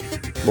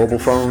mobile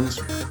phones,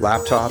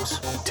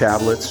 laptops,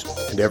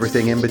 tablets, and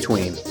everything in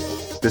between.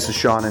 This is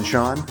Sean and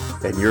Sean,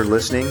 and you're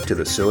listening to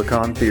the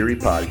Silicon Theory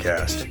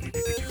Podcast.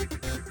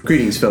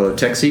 Greetings, fellow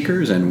tech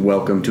seekers, and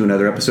welcome to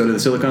another episode of the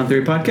Silicon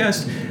Theory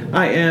Podcast.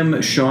 I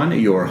am Sean,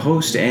 your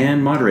host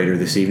and moderator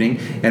this evening,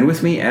 and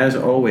with me, as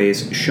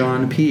always,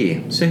 Sean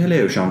P. Say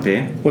hello, Sean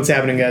P. What's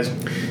happening, guys?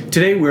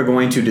 Today we're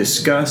going to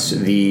discuss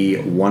the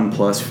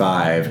OnePlus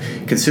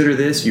 5. Consider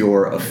this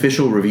your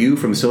official review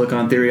from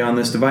Silicon Theory on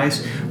this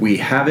device. We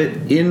have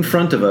it in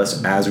front of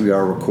us as we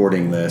are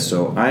recording this,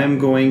 so I am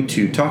going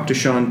to talk to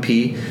Sean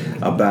P.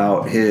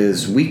 about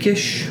his week?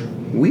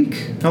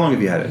 How long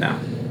have you had it now?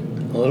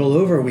 A little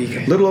over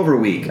a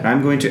week.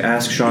 I'm going to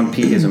ask Sean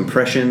P. his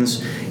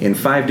impressions in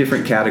 5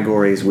 different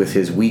categories with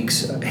his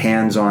week's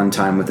hands-on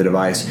time with the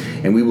device,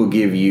 and we will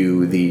give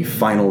you the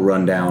final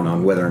rundown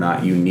on whether or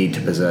not you need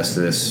to possess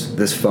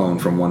this phone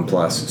from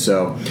OnePlus.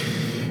 So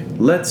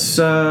let's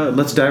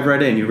dive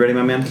right in. You ready,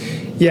 my man?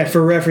 Yeah,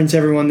 for reference,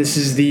 everyone, this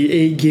is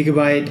the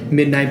 8GB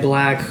Midnight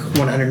Black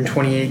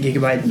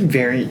 128GB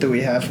variant that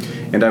we have.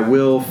 And I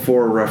will,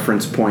 for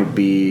reference point,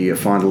 be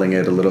fondling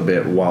it a little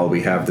bit while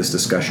we have this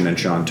discussion and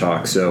Sean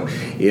talk. So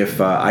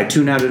if I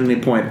tune out at any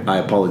point, I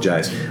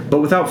apologize. But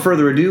without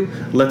further ado,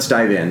 let's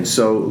dive in.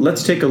 So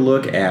let's take a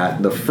look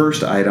at the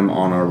first item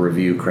on our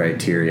review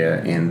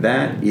criteria, and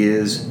that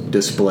is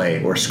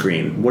display or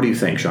screen. What do you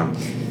think, Sean?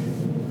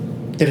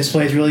 The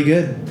display is really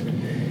good.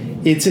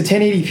 It's a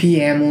 1080p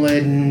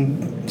AMOLED,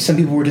 and some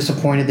people were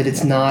disappointed that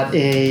it's not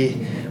a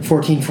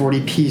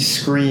 1440p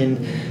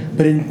screen.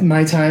 But in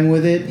my time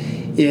with it,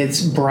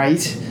 it's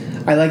bright.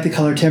 I like the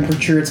color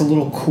temperature. It's a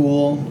little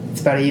cool.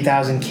 It's about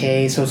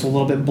 8000K, so it's a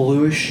little bit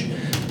bluish.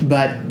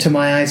 But to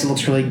my eyes, it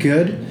looks really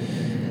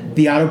good.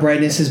 The auto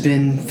brightness has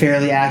been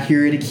fairly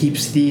accurate. It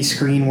keeps the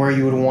screen where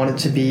you would want it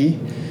to be.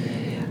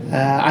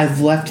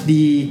 I've left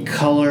the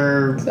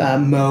color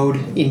mode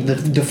in the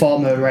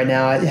default mode right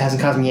now. It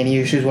hasn't caused me any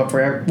issues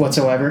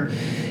whatsoever.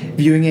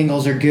 Viewing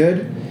angles are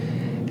good.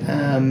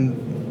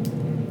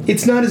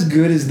 It's not as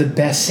good as the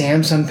best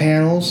Samsung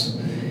panels.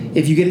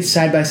 If you get it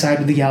side by side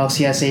with the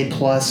Galaxy S8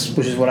 Plus,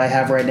 which is what I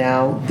have right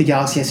now, the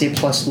Galaxy S8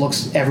 Plus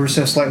looks ever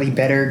so slightly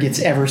better, gets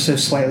ever so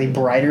slightly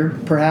brighter,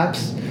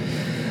 perhaps.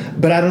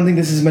 But I don't think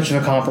this is much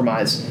of a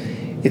compromise.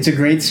 It's a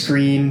great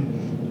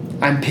screen.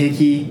 I'm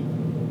picky.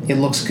 It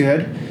looks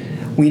good.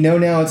 We know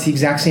now it's the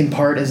exact same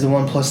part as the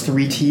OnePlus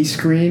 3T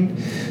screen.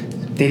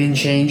 They didn't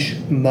change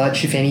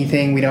much, if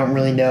anything. We don't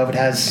really know if it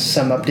has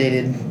some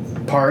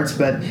updated parts,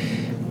 but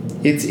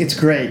it's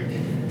great.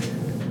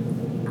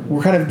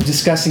 We're kind of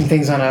discussing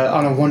things on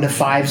a 1 to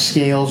 5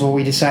 scales, what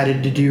we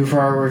decided to do for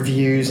our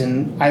reviews,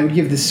 and I would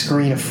give this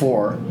screen a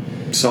 4.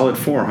 Solid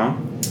 4, huh?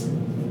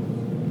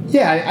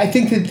 Yeah, I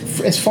think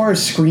that as far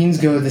as screens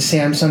go, the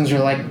Samsungs are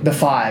like the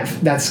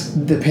 5. That's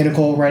the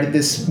pinnacle right at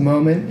this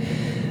moment.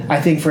 I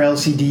think for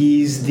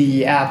LCDs,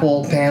 the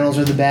Apple panels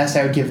are the best.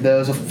 I would give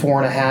those a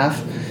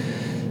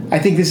 4.5. I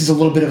think this is a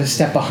little bit of a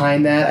step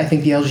behind that. I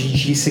think the LG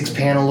G6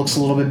 panel looks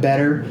a little bit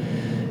better.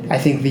 I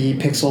think the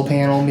Pixel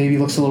panel maybe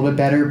looks a little bit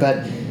better,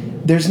 but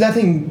there's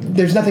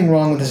nothing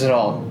wrong with this at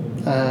all.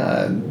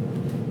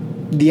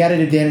 The added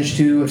advantage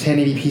too of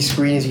 1080p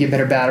screen is you get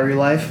better battery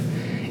life,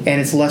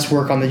 and it's less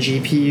work on the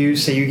GPU,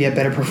 so you get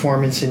better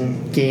performance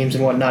in games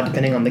and whatnot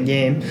depending on the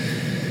game.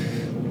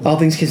 All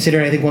things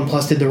considered, I think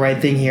OnePlus did the right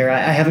thing here. I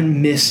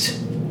haven't missed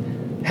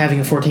having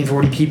a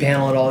 1440p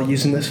panel at all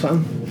using this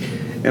phone.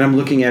 And I'm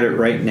looking at it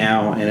right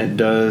now, and it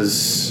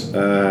does.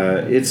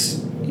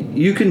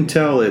 You can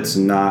tell it's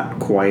not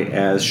quite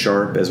as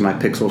sharp as my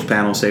Pixels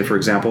panel, say, for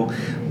example,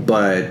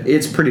 but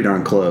it's pretty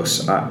darn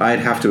close. I'd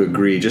have to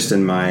agree, just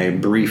in my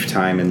brief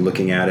time in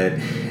looking at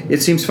it,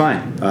 it seems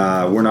fine.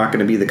 We're not going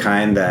to be the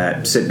kind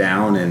that sit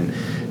down and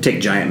take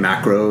giant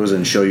macros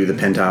and show you the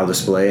pentile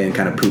display and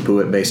kind of poo-poo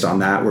it based on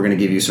that. We're going to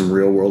give you some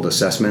real-world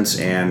assessments,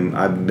 and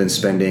I've been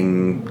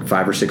spending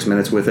 5 or 6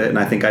 minutes with it, and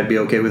I think I'd be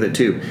okay with it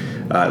too.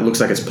 It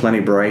looks like it's plenty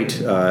bright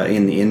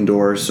in the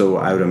indoors, so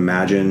I would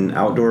imagine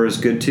outdoor is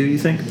good too, you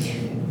think?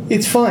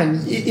 It's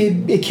fine.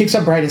 It kicks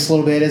up brightness a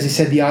little bit. As I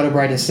said, the auto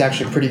brightness is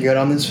actually pretty good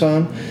on this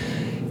phone.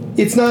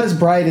 It's not as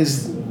bright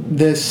as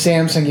the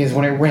Samsung is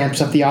when it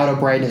ramps up the auto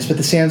brightness, but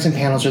the Samsung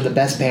panels are the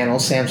best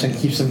panels. Samsung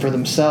keeps them for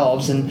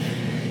themselves, and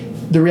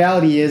the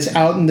reality is,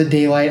 out in the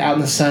daylight, out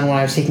in the sun, when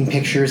I was taking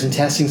pictures and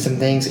testing some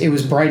things, it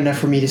was bright enough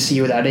for me to see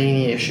without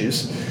any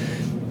issues.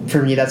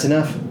 For me, that's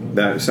enough.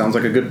 That sounds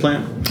like a good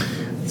plan.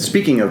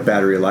 Speaking of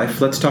battery life,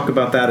 let's talk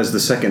about that as the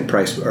second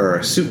point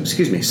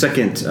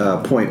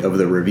of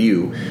the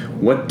review.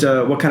 What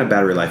kind of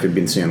battery life have you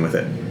been seeing with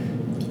it?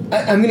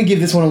 I'm going to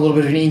give this one a little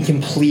bit of an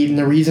incomplete, and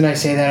the reason I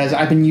say that is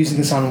I've been using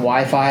this on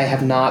Wi-Fi. I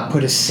have not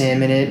put a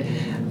SIM in it.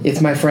 It's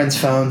my friend's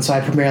phone, so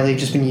I primarily have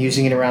just been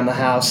using it around the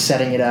house,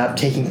 setting it up,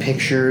 taking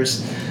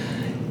pictures.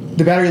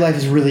 The battery life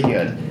is really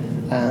good.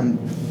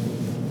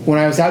 When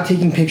I was out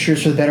taking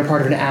pictures for the better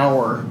part of an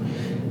hour,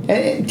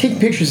 and taking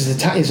pictures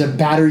is a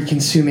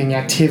battery-consuming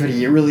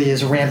activity. It really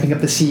is ramping up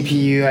the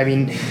CPU. I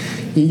mean,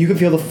 you can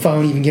feel the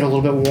phone even get a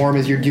little bit warm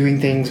as you're doing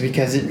things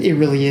because it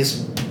really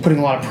is putting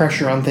a lot of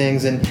pressure on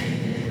things. And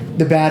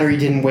The battery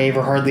didn't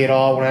waver hardly at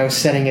all. When I was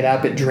setting it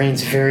up, it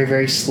drains very,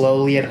 very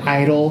slowly at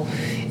idle.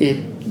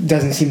 It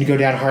doesn't seem to go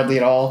down hardly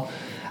at all.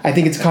 I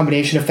think it's a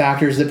combination of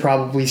factors that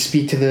probably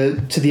speak to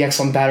the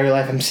excellent battery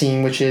life I'm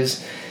seeing, which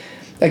is,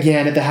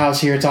 again, at the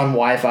house here, it's on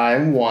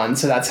Wi-Fi 1,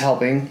 so that's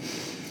helping.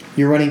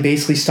 You're running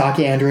basically stock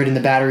Android, and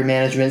the battery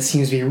management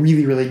seems to be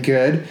really, really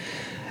good.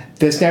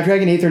 The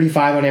Snapdragon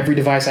 835 on every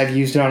device I've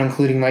used it on,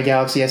 including my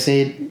Galaxy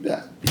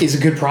S8, is a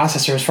good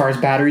processor as far as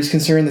battery is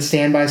concerned. The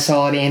standby is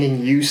solid, and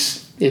in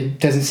use, it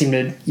doesn't seem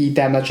to eat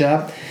that much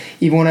up.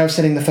 Even when I was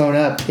setting the phone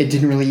up, it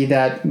didn't really eat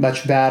that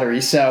much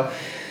battery. So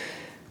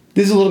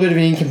this is a little bit of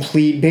an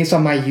incomplete. Based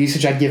on my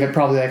usage, I'd give it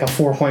probably like a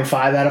 4.5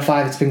 out of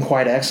 5. It's been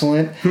quite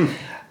excellent.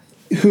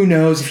 Who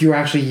knows if you were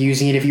actually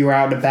using it, if you were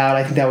out and about,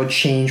 I think that would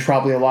change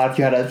probably a lot if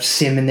you had a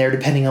SIM in there,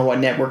 depending on what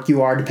network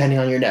you are, depending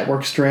on your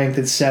network strength,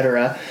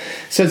 etc.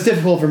 So it's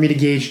difficult for me to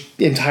gauge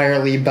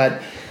entirely,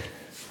 but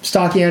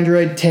stock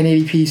Android,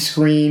 1080p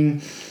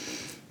screen,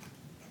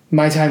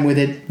 my time with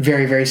it,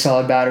 very, very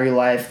solid battery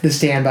life. The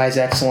standby is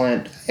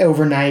excellent.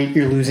 Overnight,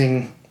 you're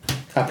losing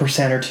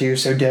 1% or 2%,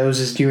 so Doze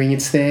is doing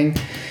its thing.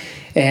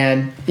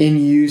 And in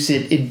use,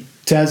 it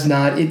does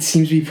not, it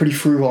seems to be pretty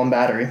frugal on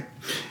battery.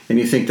 And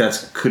you think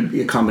could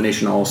be a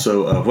combination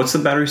also of, what's the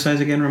battery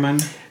size again, remind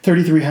me?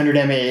 3300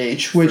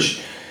 mAh,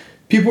 which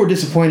people were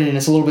disappointed in.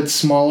 It's a little bit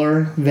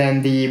smaller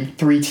than the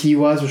 3T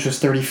was, which was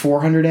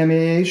 3400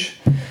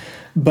 mAh.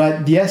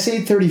 But the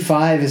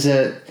S835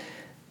 is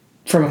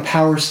from a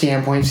power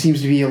standpoint,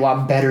 seems to be a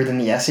lot better than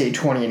the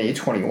S820 and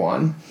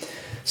A21.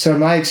 So in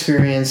my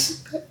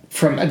experience,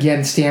 from,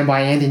 again,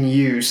 standby and in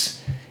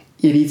use,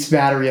 it eats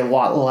battery a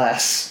lot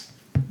less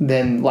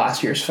than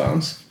last year's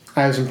phones.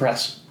 I'm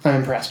impressed.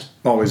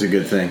 Always a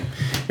good thing.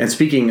 And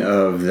speaking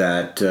of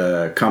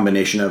that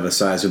combination of a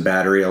size of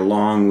battery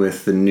along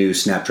with the new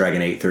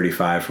Snapdragon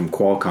 835 from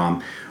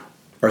Qualcomm,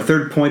 our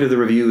third point of the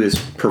review is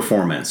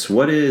performance.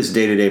 What is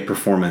day-to-day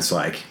performance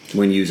like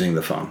when using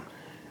the phone?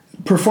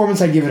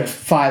 Performance, I'd give it a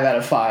 5 out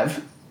of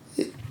 5.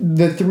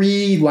 The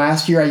 3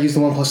 last year, I used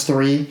the OnePlus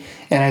 3,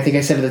 and I think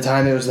I said at the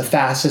time it was the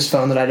fastest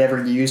phone that I'd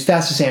ever used,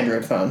 fastest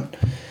Android phone.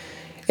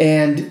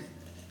 And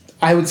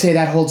I would say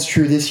that holds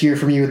true this year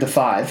for me with the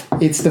 5.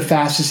 It's the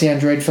fastest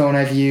Android phone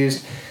I've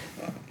used.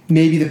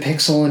 Maybe the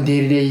Pixel in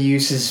day-to-day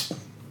use is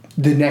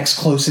the next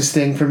closest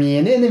thing for me,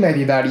 and they might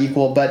be about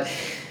equal, but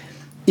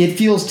it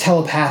feels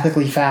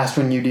telepathically fast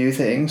when you do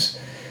things.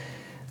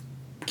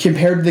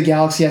 Compared to the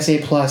Galaxy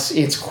S8 Plus,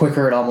 it's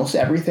quicker at almost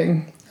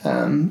everything.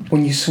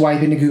 When you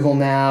swipe into Google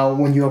Now,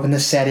 when you open the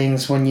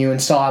settings, when you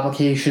install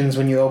applications,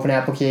 when you open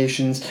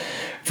applications,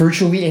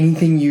 virtually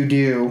anything you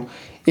do,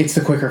 it's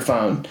the quicker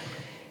phone.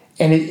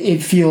 And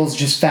it feels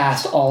just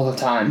fast all the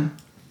time.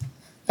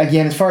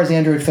 Again, as far as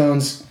Android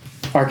phones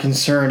are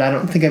concerned, I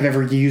don't think I've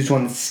ever used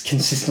one that's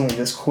consistently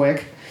this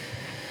quick.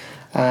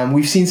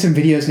 We've seen some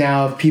videos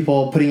now of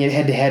people putting it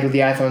head-to-head with the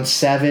iPhone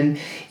 7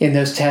 in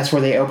those tests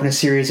where they open a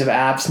series of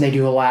apps and they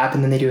do a lap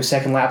and then they do a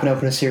second lap and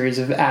open a series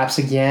of apps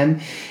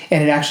again.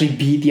 And it actually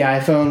beat the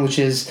iPhone, which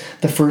is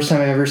the first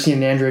time I've ever seen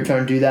an Android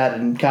phone do that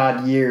in,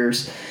 God,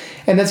 years.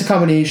 And that's a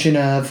combination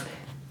of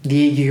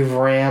the 8 gig of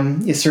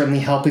RAM is certainly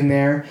helping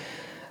there.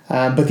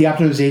 But the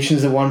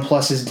optimizations that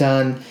OnePlus has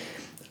done,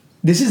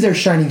 this is their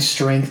shining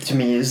strength to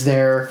me, is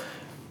their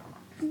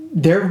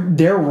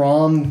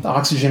ROM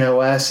Oxygen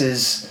OS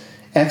is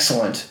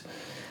excellent.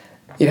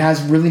 It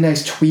has really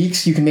nice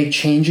tweaks. You can make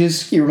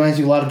changes. It reminds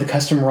me a lot of the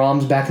custom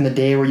ROMs back in the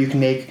day where you can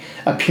make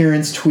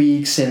appearance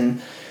tweaks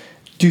and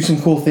do some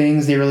cool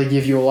things. They really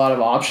give you a lot of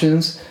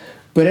options.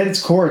 But at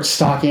its core, it's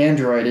stock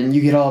Android, and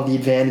you get all of the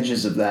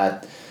advantages of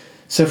that.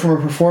 So from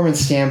a performance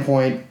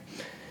standpoint,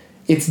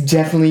 it's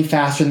definitely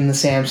faster than the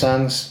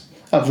Samsungs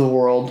of the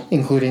world,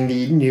 including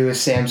the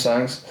newest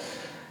Samsungs,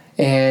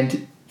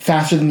 and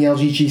faster than the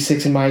LG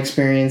G6 in my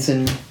experience.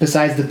 And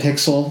besides the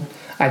Pixel,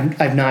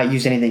 I've not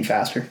used anything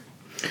faster.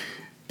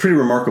 Pretty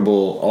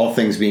remarkable, all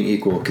things being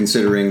equal,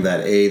 considering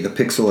that the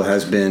Pixel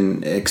has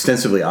been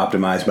extensively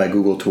optimized by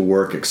Google to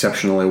work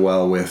exceptionally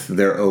well with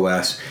their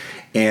OS.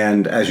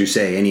 And as you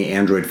say, any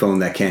Android phone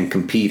that can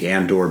compete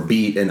and or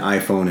beat an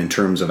iPhone in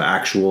terms of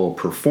actual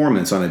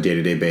performance on a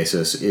day-to-day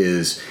basis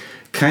is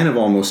kind of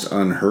almost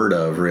unheard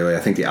of, really. I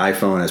think the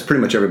iPhone, as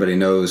pretty much everybody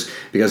knows,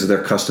 because of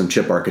their custom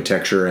chip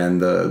architecture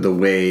and the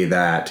way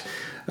that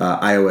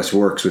iOS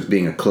works with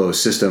being a closed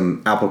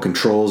system, Apple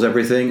controls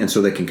everything, and so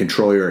they can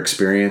control your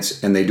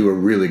experience, and they do a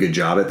really good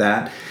job at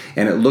that.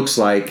 And it looks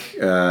like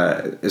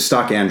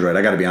stock Android,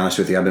 I got to be honest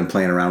with you, I've been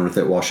playing around with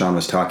it while Sean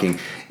was talking.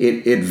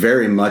 It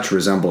very much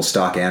resembles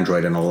stock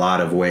Android in a lot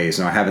of ways.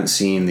 Now, I haven't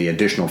seen the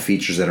additional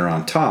features that are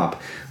on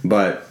top,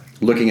 but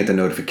looking at the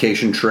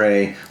notification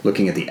tray,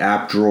 looking at the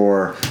app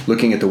drawer,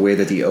 looking at the way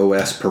that the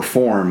OS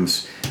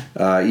performs,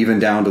 even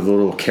down to the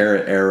little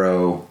caret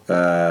arrow,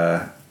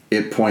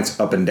 it points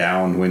up and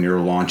down when you're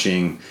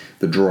launching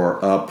the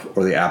drawer up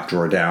or the app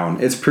drawer down.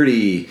 It's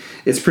pretty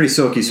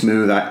silky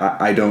smooth.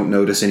 I don't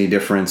notice any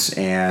difference,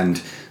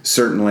 and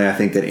certainly I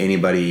think that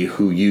anybody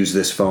who used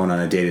this phone on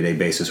a day-to-day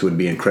basis would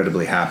be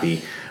incredibly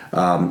happy.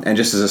 And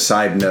just as a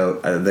side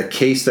note, the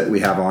case that we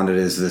have on it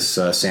is this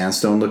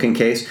sandstone-looking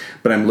case,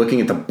 but I'm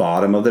looking at the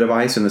bottom of the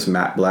device in this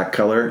matte black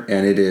color,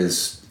 and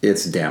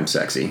it's damn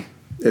sexy.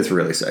 It's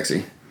really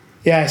sexy.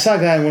 Yeah, I saw a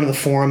guy on one of the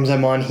forums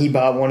I'm on. He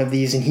bought one of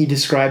these, and he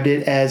described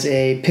it as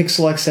a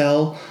Pixel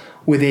XL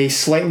with a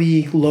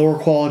slightly lower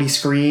quality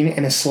screen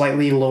and a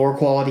slightly lower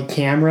quality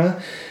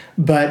camera,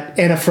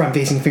 and a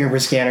front-facing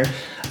fingerprint scanner,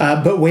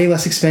 but way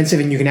less expensive,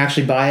 and you can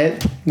actually buy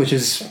it, which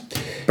is,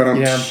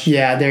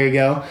 yeah, there you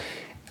go.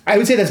 I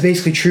would say that's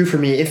basically true for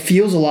me. It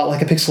feels a lot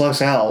like a Pixel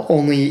XL,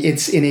 only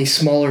it's in a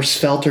smaller,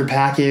 svelter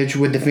package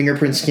with the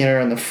fingerprint scanner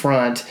on the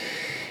front,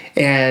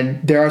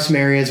 and there are some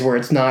areas where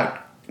it's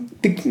not,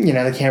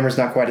 the camera's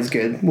not quite as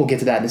good. We'll get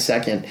to that in a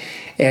second.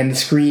 And the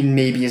screen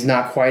maybe is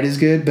not quite as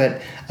good,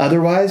 but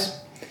otherwise,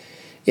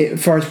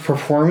 as far as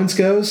performance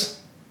goes,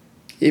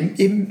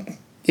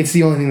 it's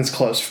the only thing that's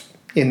close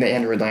in the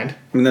Android land.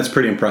 I mean, that's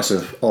pretty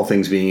impressive, all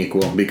things being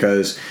equal,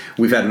 because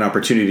we've had an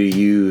opportunity to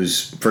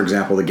use, for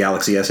example, the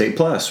Galaxy S8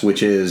 Plus,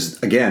 which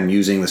is, again,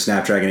 using the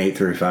Snapdragon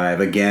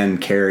 835, again,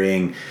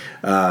 carrying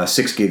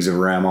 6 gigs of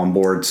RAM on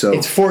board. So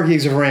it's 4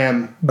 gigs of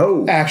RAM.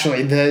 Oh.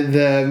 Actually,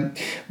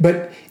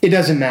 but it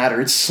doesn't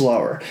matter. It's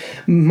slower.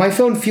 My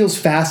phone feels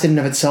fast in and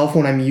of itself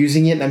when I'm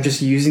using it, and I'm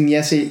just using the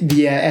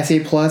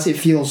S8 Plus. It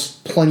feels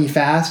plenty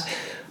fast.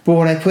 But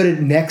when I put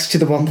it next to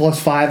the OnePlus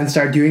 5 and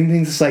start doing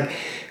things, it's like,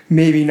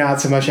 maybe not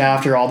so much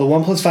after all. The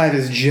OnePlus 5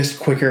 is just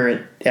quicker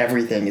at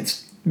everything.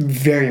 It's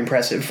very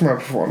impressive from a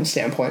performance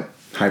standpoint.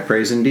 High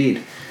praise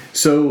indeed.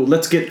 So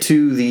let's get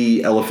to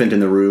the elephant in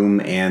the room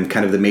and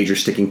kind of the major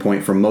sticking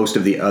point for most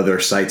of the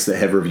other sites that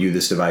have reviewed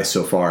this device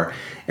so far,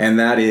 and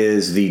that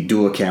is the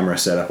dual camera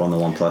setup on the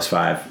OnePlus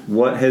 5.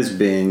 What has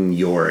been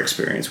your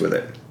experience with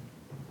it?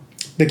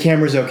 The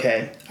camera's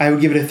okay. I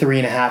would give it a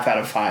 3.5 out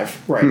of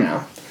 5 right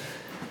now.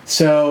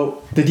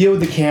 So the deal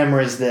with the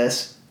camera is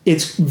this.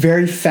 It's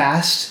very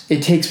fast.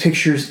 It takes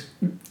pictures,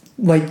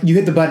 like you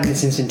hit the button,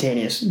 it's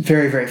instantaneous.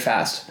 Very, very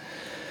fast.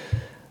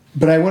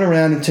 But I went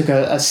around and took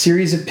a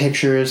series of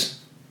pictures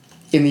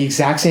in the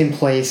exact same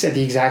place at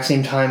the exact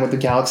same time with the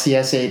Galaxy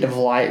S8,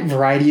 a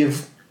variety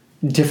of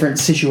different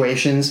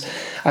situations.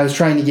 I was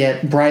trying to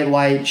get bright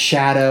light,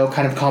 shadow,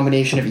 kind of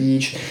combination of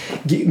each,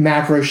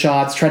 macro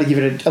shots, try to give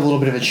it a little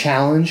bit of a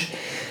challenge.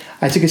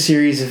 I took a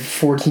series of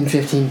 14,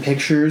 15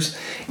 pictures,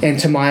 and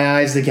to my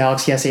eyes, the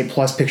Galaxy S8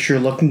 Plus picture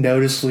looked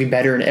noticeably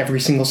better in every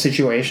single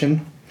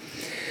situation.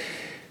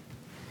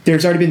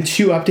 There's already been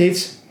 2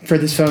 updates for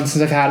this phone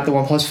since I've had it, the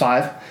OnePlus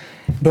 5.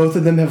 Both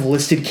of them have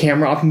listed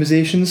camera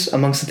optimizations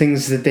amongst the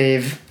things that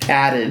they've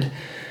added.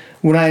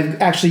 When I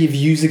actually have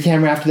used the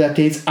camera after the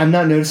updates, I'm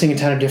not noticing a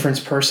ton of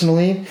difference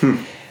personally.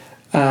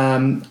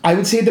 I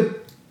would say the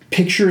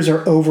pictures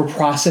are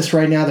over-processed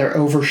right now. They're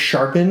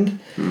over-sharpened.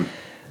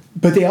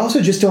 But they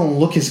also just don't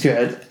look as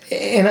good.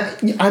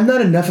 And I'm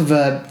not enough of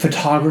a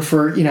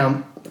photographer.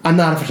 I'm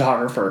not a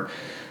photographer.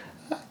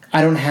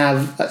 I don't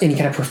have any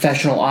kind of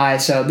professional eye,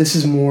 so this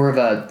is more of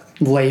a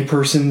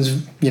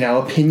layperson's,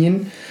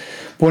 opinion.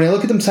 But when I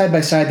look at them side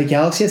by side, the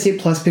Galaxy S8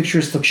 Plus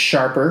pictures look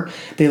sharper.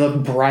 They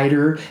look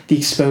brighter. The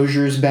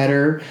exposure is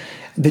better.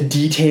 The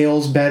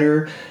detail's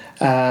better.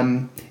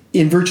 In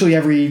virtually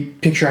every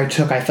picture I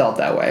took, I felt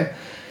that way.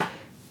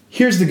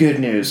 Here's the good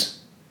news.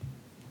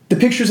 The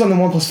pictures on the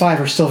OnePlus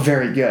 5 are still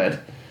very good.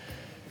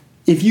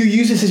 If you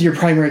use this as your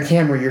primary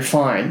camera, you're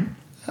fine.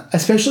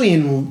 Especially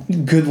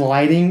in good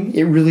lighting,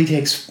 it really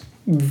takes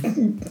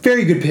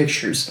very good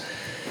pictures.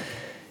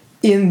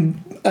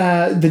 In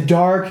the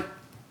dark,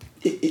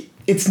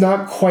 it's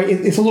not quite,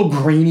 it's a little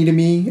grainy to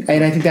me,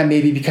 and I think that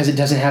may be because it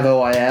doesn't have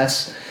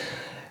OIS.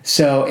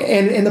 So,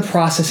 and the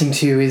processing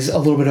too is a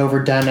little bit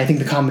overdone. I think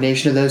the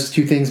combination of those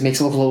 2 things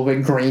makes it look a little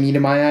bit grainy to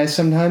my eyes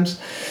sometimes.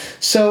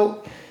 So,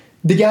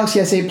 the Galaxy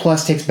S8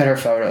 Plus takes better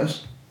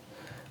photos,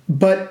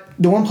 but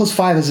the OnePlus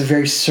 5 is a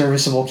very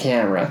serviceable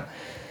camera.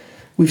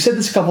 We've said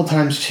this a couple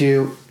times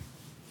too.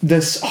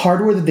 This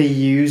hardware that they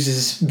use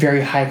is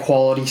very high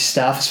quality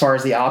stuff as far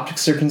as the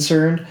optics are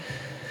concerned.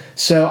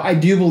 So I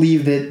do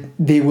believe that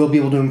they will be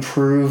able to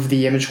improve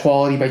the image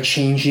quality by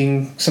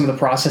changing some of the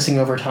processing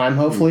over time,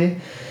 hopefully.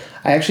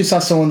 I actually saw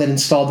someone that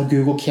installed the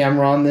Google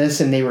camera on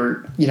this, and they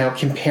were,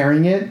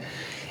 comparing it,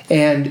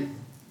 and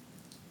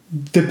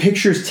the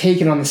pictures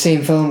taken on the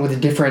same phone with a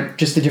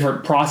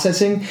different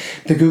processing,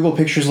 the Google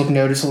pictures look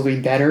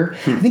noticeably better.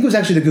 I think it was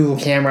actually the Google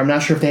camera. I'm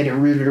not sure if they had it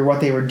rooted or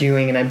what they were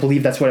doing, and I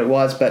believe that's what it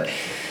was, but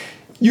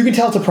you can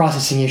tell it's a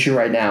processing issue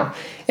right now.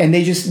 And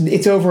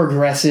it's over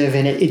aggressive,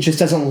 and it just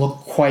doesn't look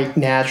quite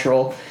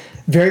natural.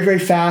 Very, very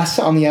fast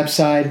on the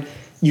upside.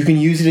 You can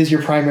use it as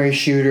your primary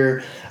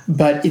shooter,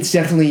 but it's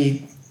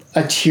definitely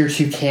a tier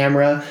 2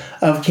 camera.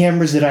 Of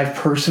cameras that I've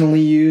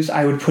personally used,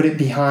 I would put it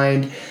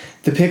behind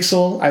the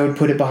Pixel, I would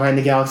put it behind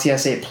the Galaxy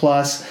S8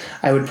 Plus,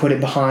 I would put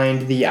it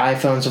behind the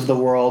iPhones of the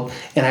world,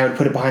 and I would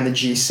put it behind the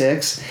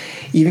G6.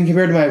 Even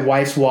compared to my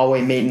wife's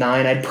Huawei Mate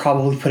 9, I'd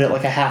probably put it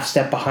like a half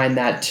step behind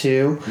that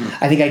too.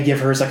 I think I'd give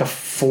hers like a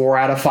 4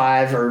 out of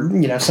 5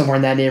 or, somewhere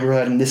in that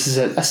neighborhood, and this is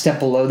a step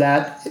below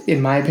that,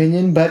 in my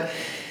opinion. But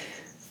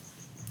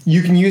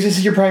You can use this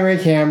as your primary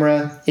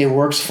camera. It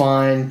works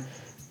fine.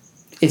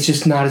 It's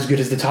just not as good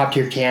as the top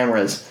tier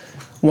cameras.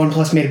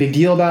 OnePlus made a big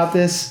deal about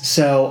this,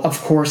 so of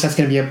course that's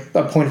going to be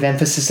a point of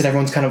emphasis that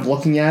everyone's kind of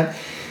looking at.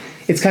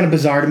 It's kind of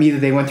bizarre to me that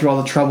they went through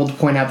all the trouble to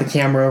point out the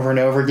camera over and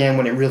over again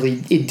when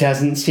it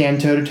doesn't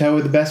stand toe-to-toe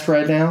with the best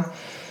right now.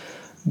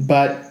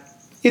 But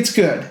it's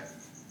good.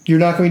 You're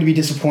not going to be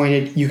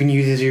disappointed. You can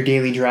use it as your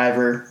daily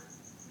driver.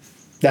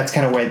 That's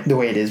kind of the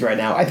way it is right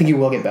now. I think it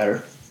will get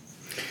better.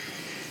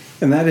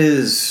 And that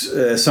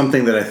is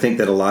something that I think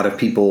that a lot of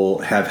people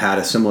have had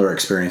a similar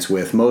experience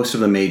with. Most of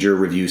the major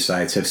review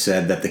sites have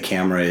said that the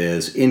camera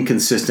is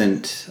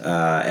inconsistent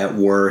at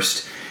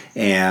worst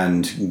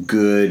and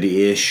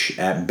good-ish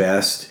at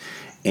best.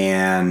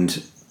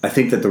 And I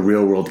think that the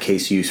real-world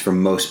case use for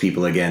most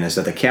people, again, is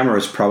that the camera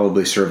is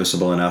probably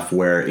serviceable enough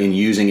where in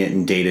using it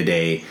in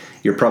day-to-day,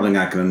 you're probably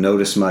not going to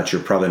notice much,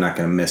 you're probably not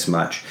going to miss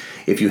much.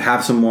 If you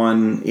have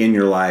someone in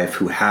your life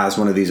who has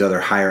one of these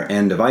other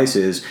higher-end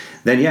devices,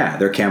 then yeah,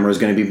 their camera is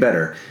going to be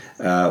better.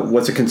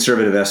 What's a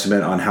conservative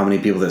estimate on how many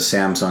people that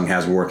Samsung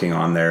has working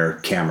on their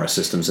camera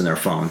systems in their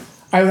phone?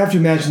 I would have to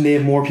imagine they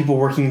have more people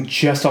working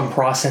just on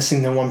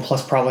processing than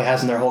OnePlus probably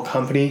has in their whole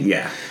company.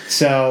 Yeah.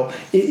 So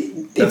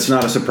it's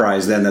not a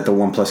surprise then that the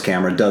OnePlus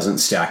camera doesn't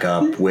stack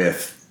up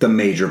with the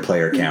major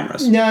player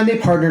cameras. No, and they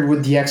partnered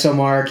with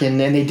DxOMark and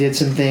they did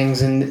some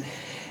things, and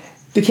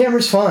the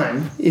camera's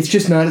fine. It's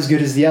just not as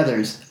good as the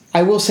others.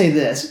 I will say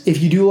this.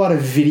 If you do a lot of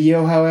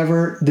video,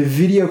 however, the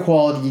video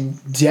quality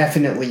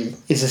definitely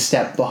is a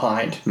step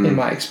behind in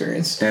my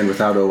experience. And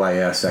without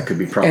OIS, that could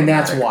be problematic. And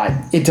that's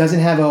why. It doesn't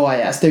have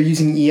OIS. They're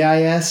using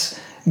EIS,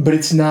 but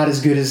it's not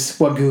as good as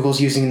what Google's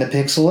using in the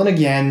Pixel. And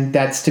again,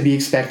 that's to be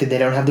expected. They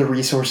don't have the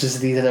resources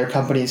these other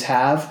companies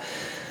have.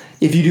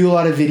 If you do a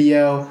lot of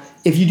video,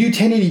 if you do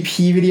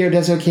 1080p video, it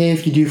does okay.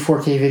 If you do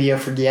 4K video,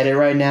 forget it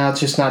right now. It's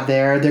just not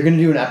there. They're going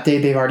to do an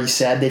update. They've already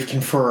said. They've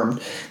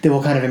confirmed. They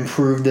will kind of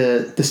improve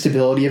the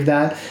stability of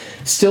that.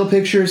 Still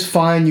pictures,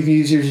 fine. You can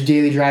use it as your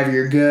daily driver.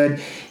 You're good.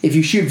 If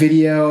you shoot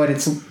video and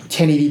it's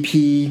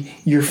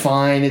 1080p, you're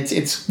fine.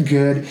 It's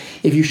good.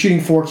 If you're shooting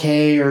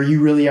 4K or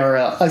you really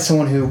are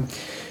someone who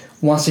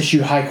wants to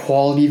shoot high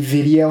quality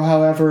video,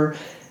 however,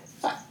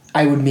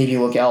 I would maybe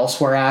look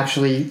elsewhere,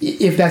 actually,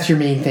 if that's your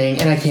main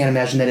thing. And I can't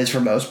imagine that is for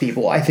most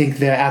people. I think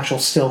the actual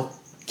still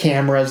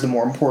camera is the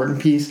more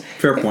important piece.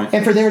 Fair point.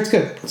 And for there, it's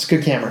good. It's a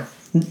good camera.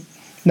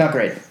 Not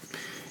great.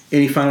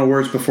 Any final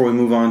words before we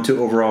move on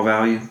to overall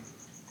value?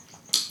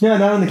 No,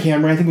 not on the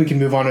camera. I think we can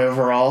move on to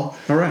overall.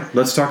 All right,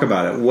 let's talk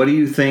about it. What do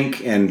you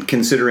think, and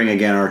considering,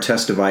 again, our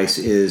test device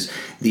is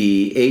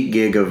the 8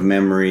 gig of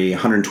memory,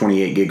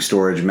 128 gig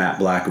storage matte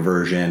black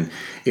version.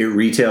 It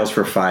retails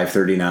for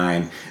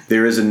 $539.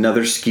 There is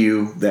another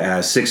SKU that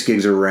has 6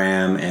 gigs of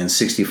RAM and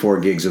 64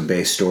 gigs of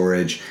base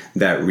storage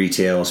that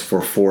retails for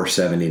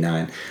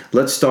 $479.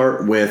 Let's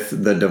start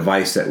with the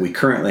device that we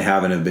currently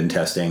have and have been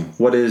testing.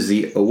 What do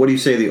you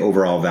say the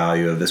overall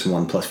value of this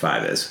OnePlus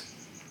 5 is?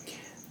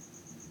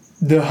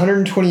 The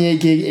 128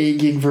 gig, 8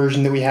 gig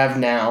version that we have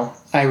now,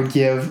 I would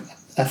give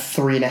a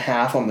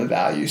 3.5 on the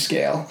value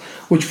scale,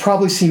 which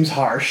probably seems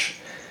harsh.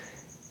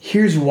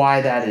 Here's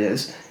why that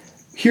is.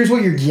 Here's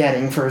what you're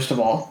getting, first of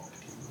all.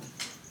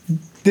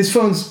 This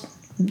phone's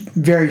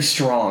very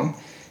strong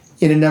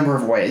in a number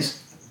of ways.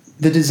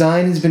 The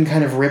design has been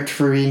kind of ripped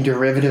for being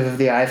derivative of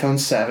the iPhone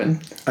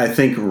 7. I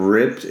think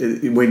ripped,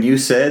 when you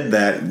said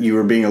that you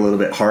were being a little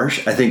bit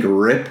harsh, I think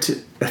ripped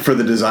for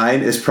the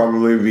design is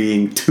probably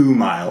being too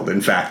mild,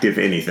 in fact, if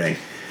anything.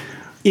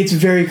 It's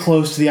very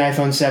close to the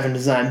iPhone 7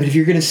 design, but if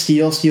you're going to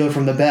steal it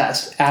from the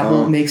best.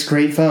 Apple makes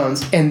great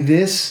phones, and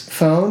this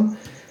phone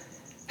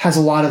has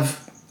a lot of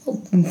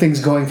things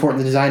going for it in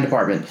the design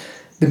department.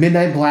 The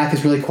midnight black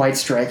is really quite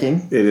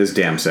striking. It is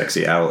damn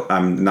sexy.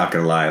 I'm not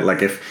going to lie.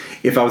 Like,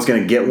 if I was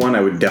going to get one, I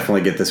would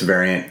definitely get this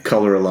variant.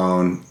 Color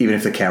alone, even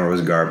if the camera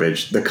was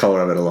garbage, the color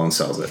of it alone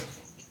sells it.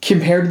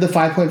 Compared to the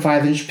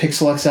 5.5-inch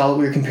Pixel XL that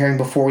we were comparing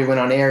before we went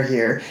on air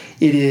here,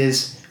 it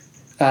is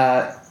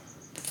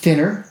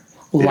thinner,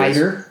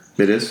 lighter.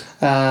 It is.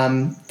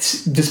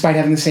 Despite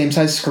having the same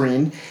size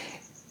screen.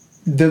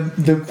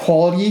 The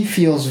quality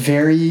feels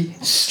very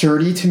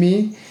sturdy to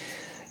me.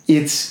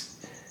 It's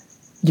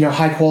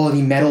high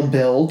quality metal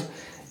build.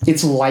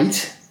 It's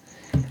light.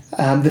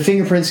 The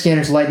fingerprint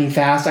scanner is lightning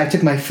fast. I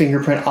took my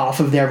fingerprint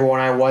off of there, but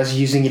when I was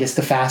using it, it's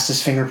the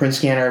fastest fingerprint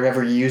scanner I've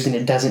ever used, and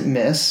it doesn't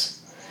miss.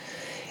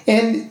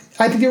 And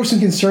I think there were some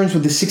concerns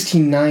with the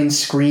 16:9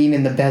 screen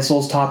and the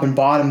bezels top and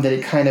bottom that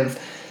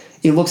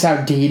it looks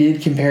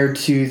outdated compared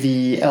to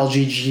the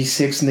LG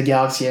G6 and the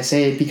Galaxy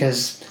S8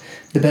 because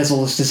the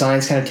bezel-less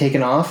design's kind of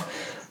taken off.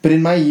 But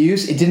in my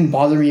use, it didn't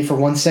bother me for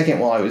 1 second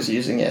while I was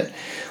using it.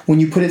 When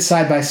you put it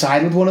side by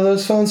side with one of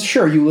those phones,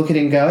 sure, you look at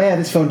it and go, yeah,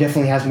 this phone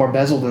definitely has more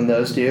bezel than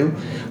those do.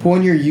 But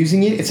when you're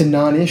using it, it's a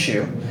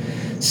non-issue.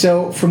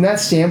 So from that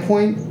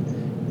standpoint,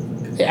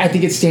 I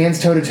think it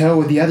stands toe-to-toe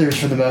with the others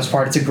for the most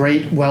part. It's a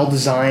great,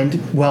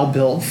 well-designed,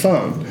 well-built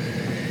phone.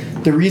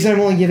 The reason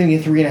I'm only giving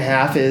it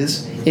 3.5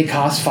 is it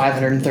costs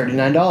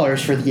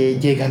 $539 for the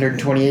 8 gig,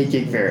 128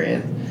 gig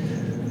variant.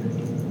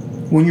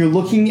 when you're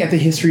looking at the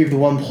history of the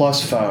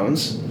OnePlus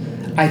phones,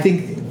 I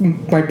think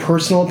my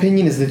personal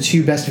opinion is the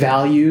two best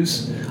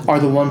values are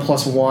the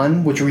OnePlus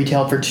One, which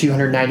retailed for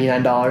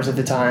 $299 at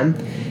the time,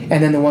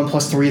 and then the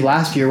OnePlus 3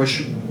 last year,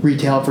 which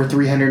retailed for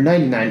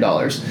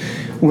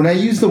 $399. When I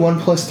used the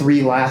OnePlus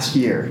 3 last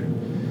year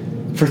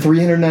for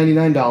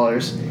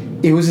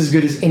 $399, it was as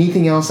good as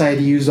anything else I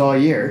had used all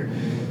year.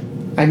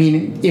 I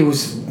mean, it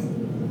was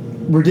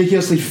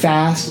ridiculously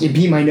fast. It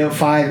beat my Note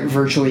 5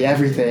 virtually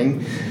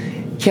everything.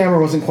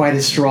 Camera wasn't quite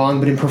as strong,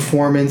 but in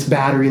performance,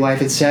 battery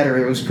life,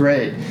 etc., it was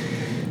great.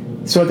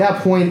 So at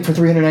that point, for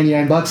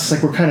 $399, it's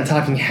like we're kind of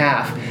talking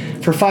half.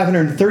 For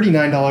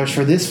 $539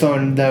 for this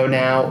phone, though,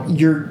 now,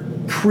 you're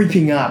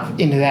creeping up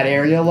into that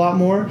area a lot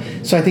more.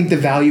 So I think the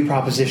value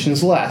proposition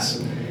is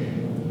less.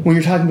 When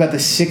you're talking about the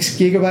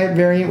 6GB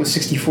variant with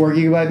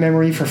 64GB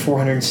memory for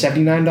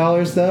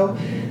 $479, though,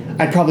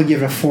 I'd probably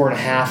give it a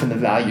 4.5 in the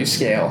value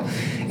scale.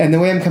 And the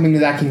way I'm coming to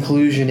that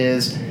conclusion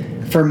is,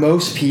 for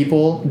most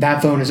people,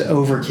 that phone is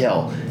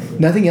overkill.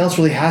 Nothing else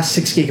really has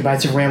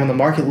 6GB of RAM on the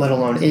market, let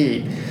alone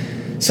 8.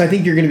 So I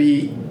think you're going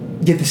to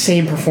get the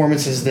same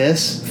performance as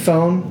this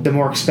phone, the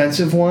more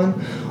expensive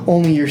one,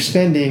 only you're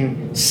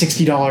spending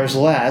 $60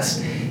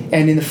 less.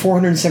 And in the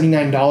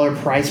 $479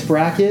 price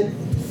bracket,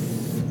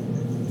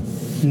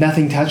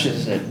 nothing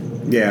touches it.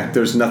 Yeah,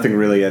 there's nothing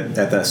really at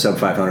that sub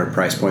 500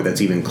 price point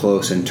that's even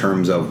close in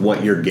terms of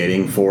what you're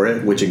getting for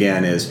it, which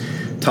again is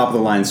top of the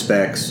line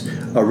specs,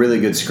 a really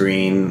good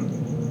screen,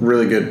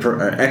 really good,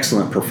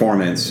 excellent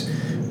performance,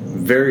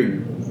 very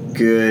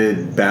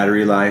good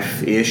battery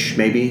life-ish,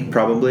 maybe,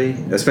 probably,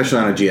 especially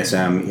on a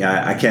GSM.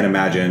 Yeah, I can't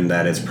imagine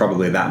that it's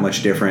probably that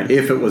much different.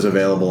 If it was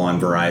available on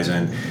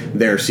Verizon,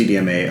 their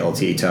CDMA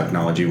LTE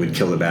technology would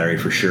kill the battery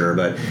for sure.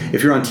 But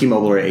if you're on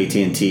T-Mobile or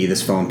AT&T,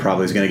 this phone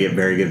probably is going to get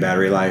very good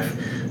battery life,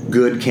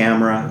 good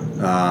camera,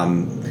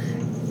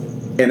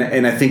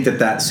 and I think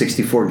that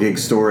 64 gig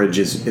storage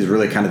is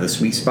really kind of the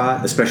sweet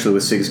spot, especially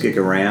with 6 gig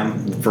of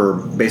RAM for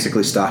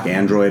basically stock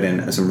Android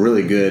and some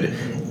really good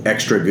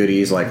extra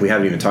goodies. Like we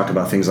haven't even talked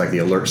about things like the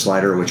alert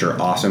slider, which are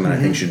awesome and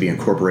I think should be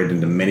incorporated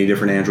into many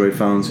different Android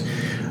phones.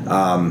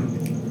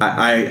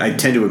 I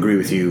tend to agree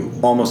with you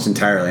almost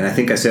entirely, and I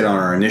think I said on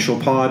our initial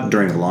pod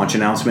during the launch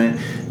announcement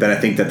that I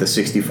think that the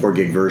 64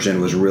 gig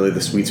version was really the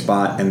sweet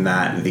spot and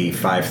that the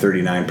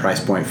 $539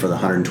 price point for the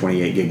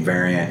 128 gig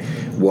variant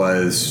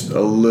was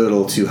a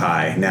little too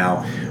high.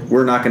 Now,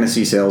 we're not going to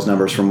see sales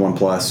numbers from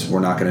OnePlus. We're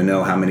not going to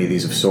know how many of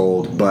these have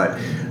sold, but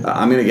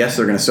I'm going to guess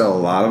they're going to sell a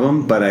lot of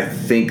them, but I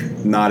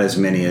think not as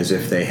many as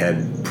if they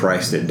had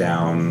priced it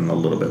down a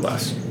little bit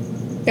less.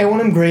 And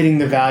when I'm grading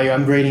the value,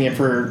 I'm grading it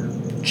for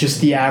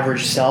just the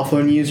average cell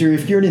phone user.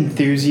 If you're an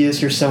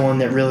enthusiast, you're someone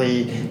that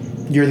really,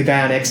 you're the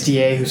guy on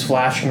XDA who's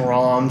flashing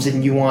ROMs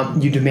and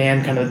you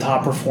demand kind of the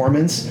top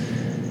performance,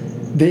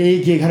 the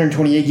 8 gig,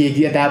 128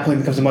 gig at that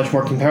point becomes a much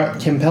more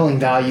compelling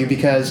value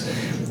because,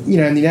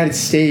 in the United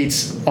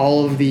States,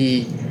 all of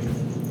the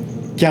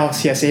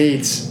Galaxy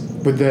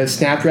S8s with the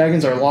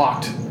Snapdragons are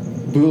locked.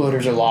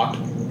 Bootloaders are locked.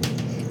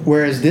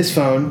 Whereas this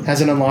phone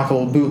has an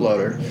unlockable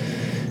bootloader.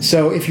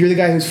 So if you're the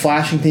guy who's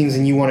flashing things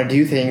and you want to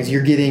do things,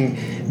 you're getting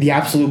the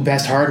absolute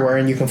best hardware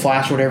and you can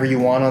flash whatever you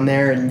want on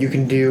there and you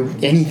can do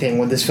anything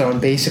with this phone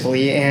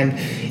basically. And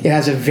it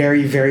has a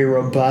very, very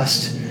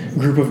robust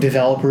group of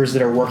developers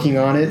that are working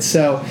on it.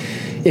 So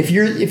if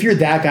you're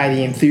that guy,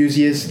 the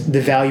enthusiast,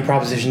 the value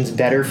proposition is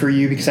better for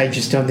you because I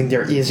just don't think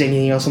there is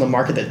anything else on the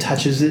market that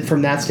touches it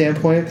from that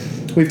standpoint.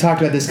 We've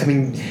talked about this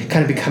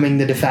becoming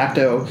the de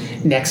facto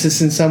Nexus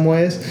in some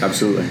ways.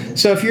 Absolutely.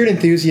 So if you're an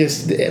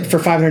enthusiast for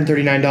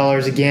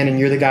 $539 again, and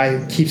you're the guy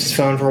who keeps his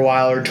phone for a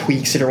while or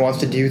tweaks it or wants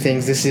to do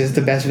things, this is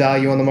the best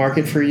value on the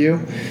market for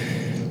you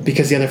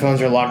because the other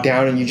phones are locked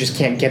down and you just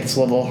can't get this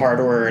level of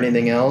hardware or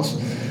anything else.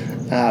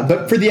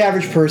 But for the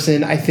average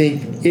person, I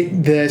think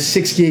the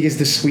 6 gig is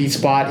the sweet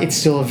spot. It's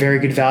still a very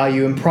good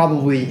value and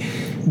probably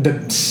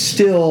the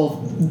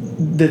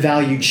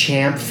value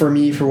champ for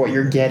me for what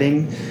you're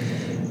getting.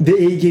 The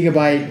 8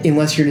 gigabyte,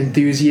 unless you're an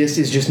enthusiast,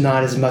 is just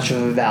not as much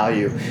of a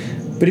value.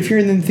 But if you're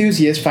an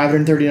enthusiast,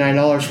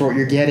 $539 for what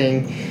you're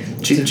getting,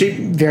 it's a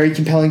very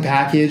compelling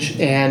package.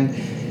 And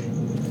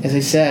as I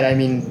said, I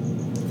mean,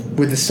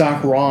 with the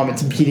stock ROM,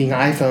 it's beating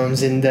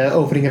iPhones in the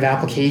opening of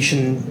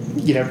application,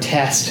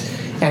 test.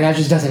 And that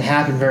just doesn't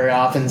happen very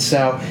often.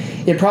 So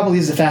it probably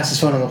is the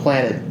fastest phone on the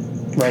planet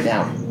right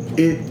now.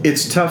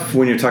 It's tough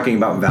when you're talking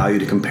about value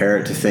to compare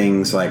it to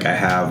things like I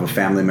have a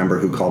family member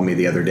who called me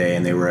the other day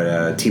and they were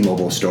at a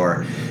T-Mobile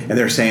store and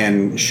they're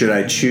saying, should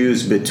I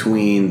choose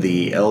between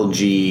the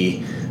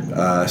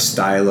LG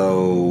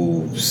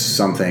Stylo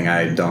something,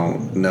 I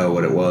don't know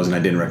what it was and I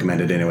didn't recommend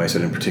it anyway, so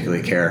I didn't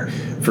particularly care,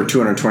 for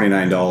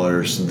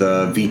 $229,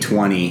 the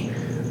V20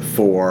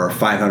 for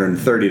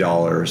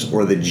 $530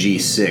 or the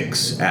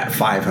G6 at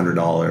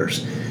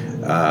 $500.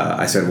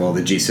 I said, well,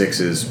 the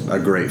G6 is a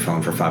great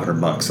phone for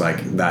 $500.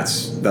 Like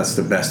that's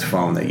the best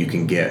phone that you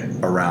can get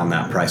around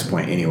that price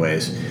point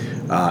anyways.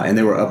 And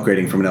they were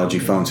upgrading from an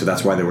LG phone, so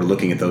that's why they were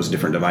looking at those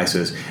different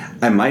devices.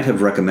 I might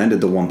have recommended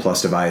the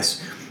OnePlus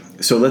device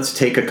So let's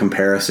take a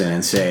comparison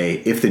and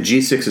say if the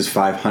G6 is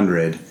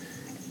 $500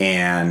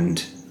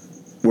 and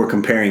we're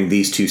comparing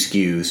these two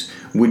SKUs,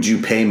 would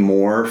you pay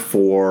more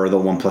for the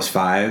OnePlus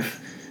 5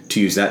 to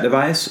use that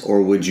device,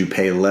 or would you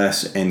pay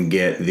less and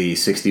get the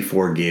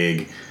 64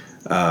 gig,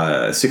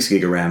 6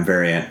 gig of RAM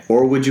variant,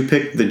 or would you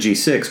pick the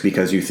G6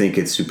 because you think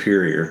it's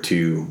superior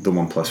to the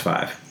OnePlus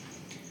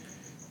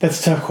 5? That's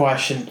a tough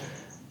question.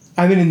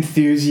 I'm an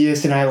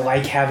enthusiast and I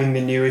like having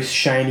the newest,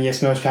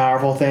 shiniest, most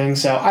powerful thing,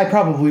 so I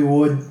probably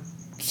would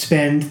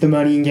spend the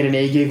money and get an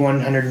 8 gig,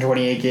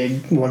 128 gig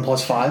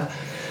OnePlus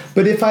 5.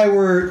 But if I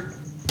were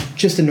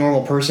just a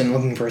normal person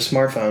looking for a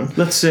smartphone,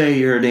 let's say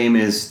your name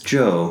is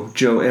Joe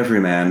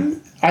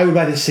Everyman, I would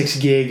buy the 6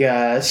 gig,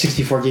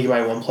 64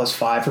 gigabyte OnePlus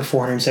 5 for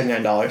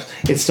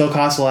 $479. It still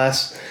costs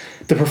less.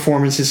 The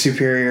performance is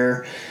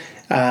superior.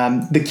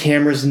 The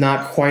camera's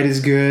not quite as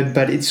good,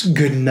 but it's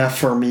good enough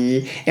for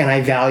me, and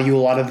I value a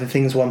lot of the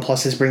things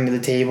OnePlus is bringing to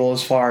the table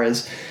as far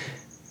as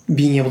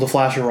being able to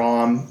flash a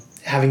ROM,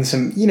 having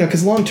some,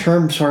 because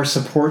long-term as far as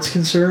support's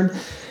concerned,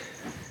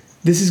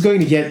 this is going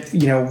to get,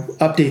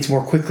 updates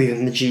more quickly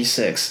than the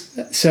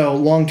G6. So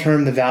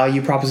long-term, the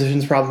value proposition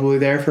is probably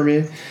there for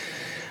me.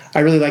 I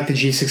really like the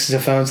G6 as a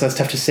phone, so that's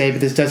tough to say,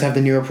 but this does have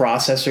the newer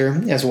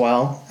processor as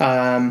well.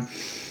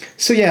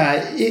 So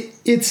yeah,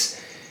 it's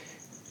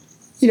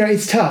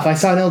tough. I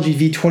saw an LG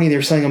V20, they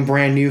were selling them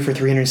brand new for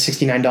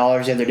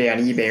 $369 the other day on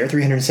eBay, or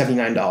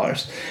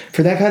 $379.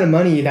 For that kind of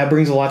money, that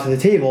brings a lot to the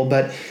table,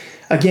 but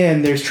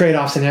again, there's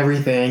trade-offs in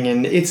everything,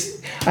 and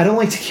I don't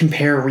like to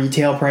compare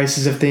retail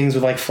prices of things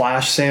with like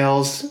flash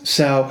sales,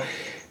 so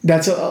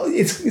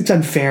it's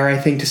unfair, I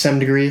think, to some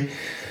degree.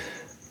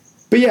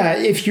 But yeah,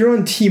 if you're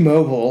on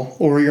T-Mobile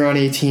or you're on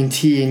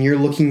AT&T and you're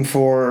looking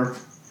for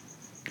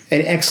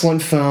an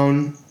excellent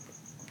phone,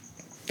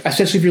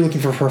 especially if you're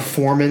looking for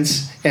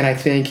performance and I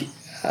think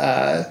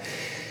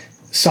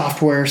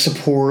software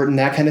support and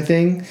that kind of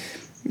thing,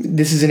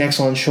 this is an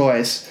excellent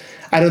choice.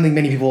 I don't think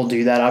many people will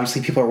do that.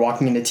 Obviously, people are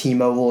walking into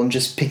T-Mobile and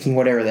just picking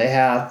whatever they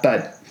have,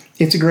 but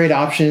it's a great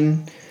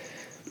option.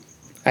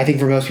 I think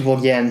for most people,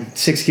 again,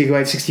 6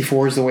 gigabyte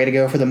 64 is the way to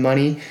go for the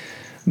money.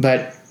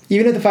 But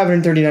even at the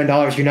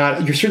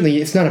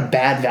 $539, it's not a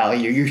bad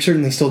value. You're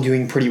certainly still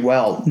doing pretty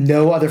well.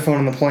 No other phone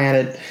on the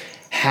planet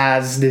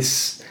has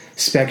this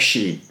spec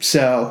sheet.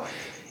 So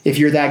if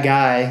you're that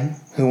guy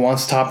who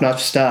wants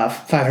top-notch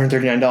stuff,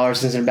 $539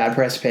 isn't a bad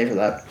price to pay for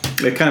that.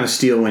 It's kind of a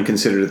steal when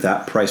considered at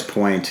that price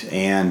point.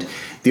 And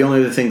the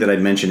only other thing that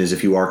I'd mention is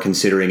if you are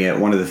considering it,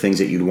 one of the things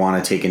that you'd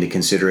want to take into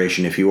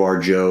consideration if you are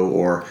Joe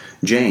or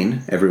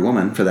Jane, every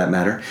woman for that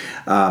matter,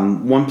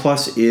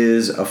 OnePlus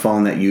is a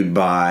phone that you'd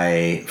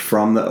buy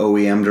from the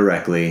OEM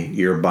directly.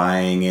 You're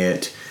buying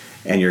it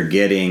and you're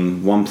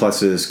getting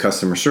OnePlus's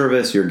customer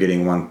service, you're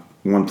getting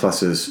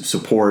OnePlus's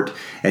support,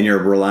 and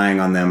you're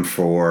relying on them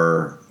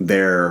for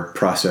their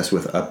process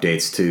with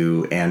updates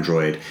to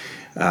Android.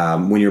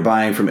 When you're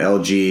buying from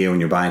LG, when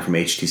you're buying from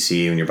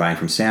HTC, when you're buying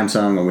from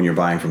Samsung, or when you're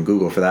buying from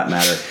Google for that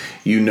matter,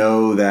 you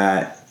know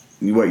that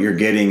what you're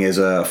getting is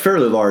a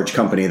fairly large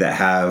company that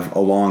have a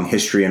long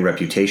history and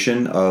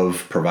reputation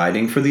of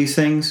providing for these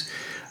things.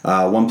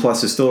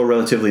 OnePlus is still a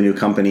relatively new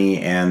company,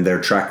 and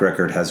their track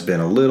record has been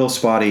a little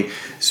spotty.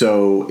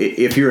 So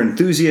if you're an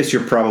enthusiast,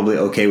 you're probably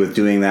okay with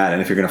doing that. And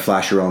if you're going to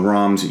flash your own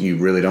ROMs, you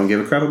really don't give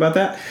a crap about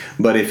that.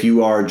 But if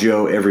you are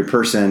Joe every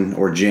person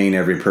or Jane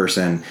every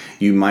person,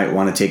 you might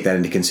want to take that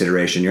into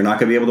consideration. You're not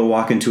going to be able to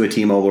walk into a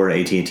T-Mobile or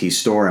AT&T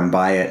store and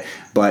buy it.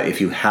 But if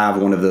you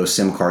have one of those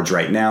SIM cards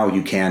right now,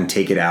 you can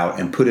take it out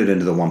and put it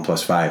into the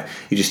OnePlus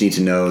 5. You just need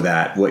to know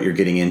that what you're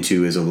getting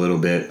into is a little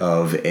bit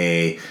of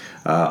a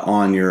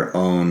on your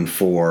own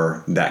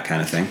for that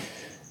kind of thing.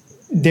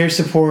 Their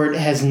support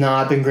has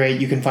not been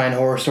great. You can find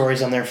horror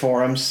stories on their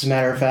forums, as a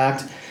matter of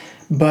fact.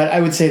 But I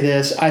would say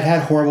this, I've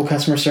had horrible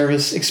customer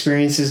service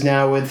experiences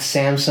now with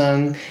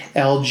Samsung,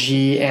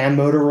 LG, and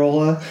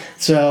Motorola.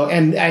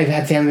 And I've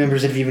had family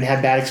members that have even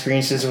had bad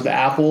experiences with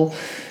Apple.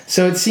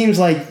 So it seems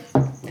like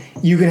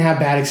you can have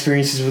bad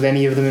experiences with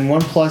any of them. And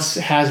OnePlus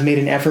has made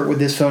an effort with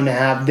this phone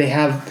they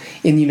have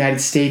in the United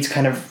States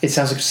kind of, it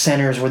sounds like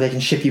centers where they can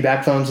ship you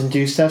back phones and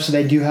do stuff. So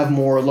they do have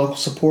more local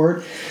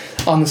support.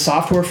 On the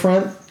software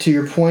front, to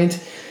your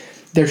point,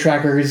 their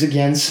track record is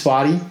again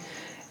spotty.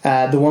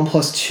 The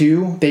OnePlus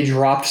 2, they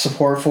dropped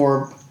support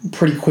for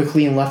pretty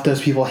quickly and left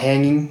those people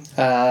hanging.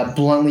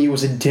 Bluntly, it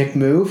was a dick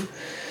move.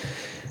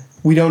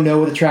 We don't know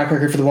what the track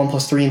record for the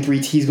OnePlus 3 and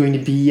 3T is going to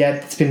be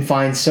yet. It's been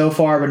fine so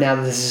far, but now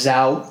that this is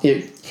out,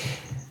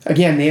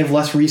 again, they have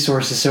less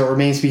resources, so it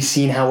remains to be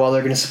seen how well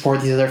they're going to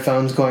support these other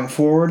phones going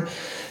forward.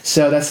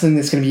 So that's something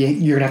that's going to be,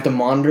 you're going to have to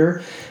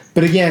monitor.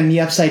 But again, the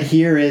upside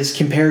here is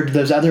compared to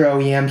those other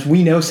OEMs,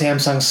 we know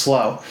Samsung's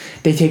slow.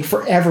 They take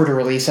forever to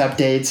release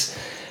updates.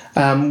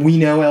 We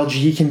know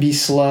LG can be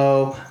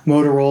slow.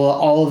 Motorola,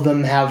 all of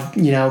them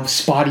have,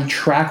 spotty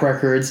track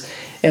records.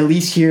 At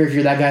least here, if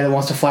you're that guy that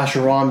wants to flash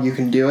a ROM, you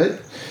can do it.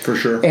 For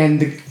sure. And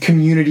the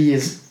community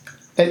is,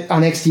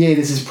 on XDA,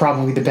 this is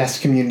probably the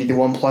best community, the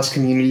OnePlus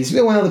communities.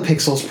 Well, the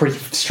Pixel's pretty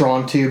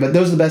strong too, but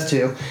those are the best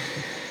two.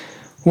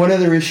 One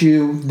other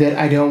issue that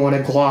I don't want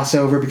to gloss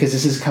over because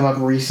this has come up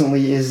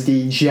recently is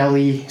the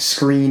jelly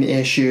screen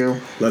issue.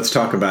 Let's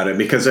talk about it,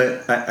 because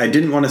I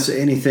didn't want to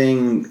say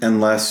anything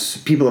unless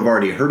people have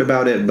already heard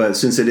about it, but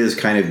since it is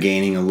kind of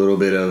gaining a little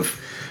bit of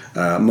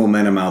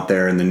momentum out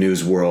there in the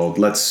news world,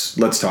 let's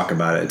talk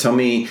about it. Tell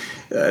me,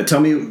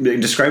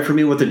 describe for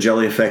me what the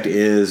jelly effect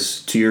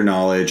is to your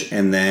knowledge,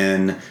 and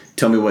then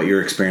tell me what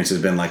your experience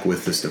has been like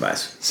with this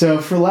device. So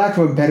for lack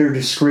of a better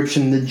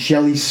description, the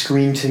jelly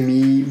screen to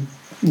me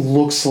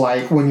looks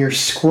like when you're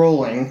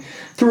scrolling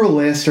through a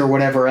list or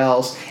whatever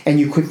else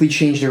and you quickly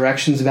change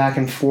directions back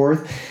and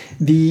forth,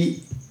 the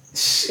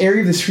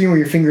area of the screen where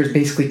your finger is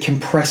basically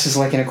compresses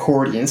like an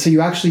accordion. So you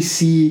actually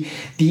see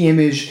the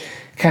image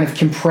kind of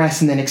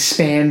compress and then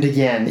expand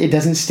again. It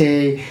doesn't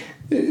stay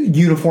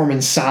uniform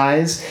in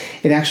size.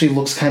 It actually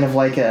looks kind of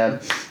like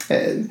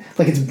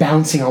like it's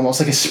bouncing,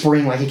 almost like a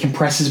spring, like it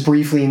compresses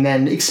briefly and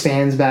then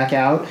expands back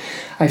out.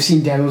 I've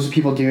seen demos of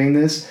people doing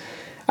this.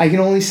 I can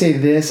only say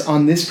this,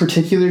 on this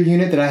particular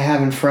unit that I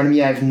have in front of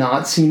me, I have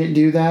not seen it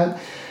do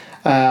that.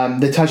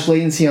 The touch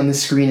latency on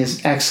this screen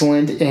is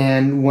excellent,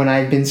 and when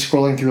I've been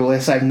scrolling through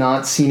lists, I've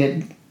not seen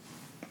it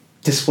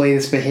display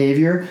this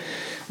behavior.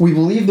 We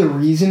believe the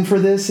reason for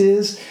this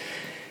is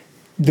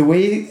the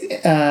way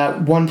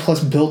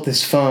OnePlus built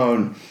this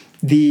phone.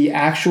 The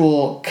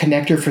actual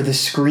connector for the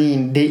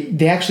screen,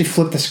 they actually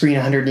flip the screen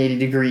 180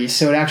 degrees,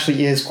 so it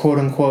actually is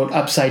quote-unquote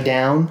upside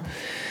down.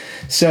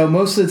 So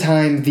most of the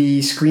time,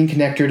 the screen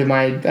connector, to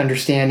my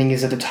understanding,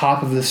 is at the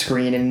top of the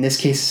screen, and in this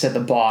case, it's at the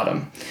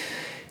bottom.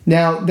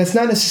 Now, that's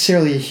not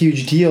necessarily a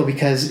huge deal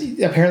because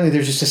apparently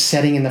there's just a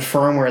setting in the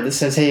firmware that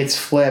says, hey, it's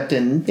flipped,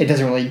 and it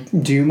doesn't really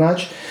do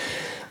much.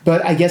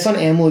 But I guess on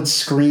AMOLED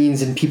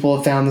screens, and people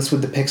have found this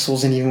with the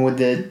Pixels and even with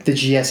the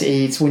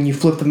GS8s, when you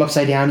flip them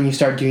upside down and you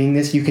start doing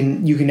this, you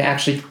can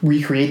actually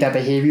recreate that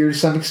behavior to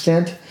some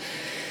extent.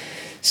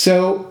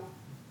 So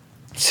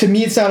to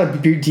me, it's not a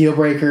big deal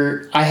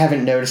breaker. I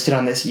haven't noticed it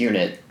on this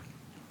unit.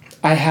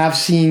 I have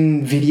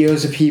seen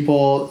videos of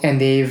people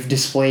and they've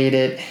displayed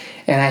it,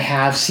 and I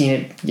have seen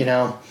it,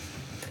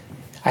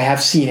 I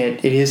have seen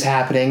it. It is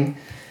happening.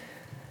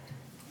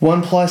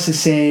 OnePlus is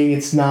saying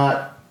it's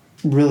not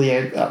really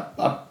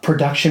a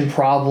production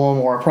problem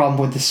or a problem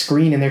with the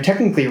screen, and they're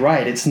technically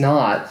right. It's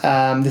not.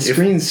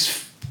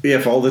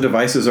 If all the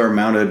devices are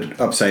mounted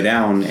upside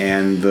down,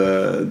 and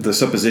the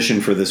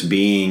supposition for this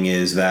being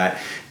is that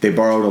they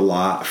borrowed a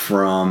lot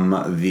from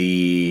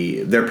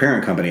their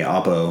parent company,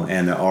 Oppo,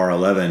 and the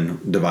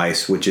R11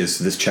 device, which is,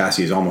 this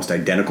chassis is almost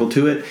identical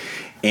to it.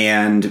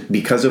 And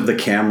because of the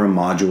camera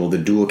module, the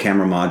dual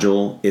camera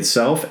module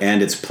itself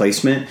and its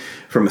placement,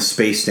 from a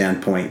space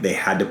standpoint, they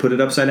had to put it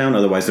upside down.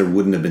 Otherwise, there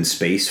wouldn't have been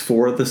space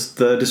for the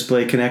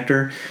display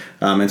connector.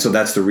 And so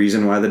that's the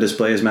reason why the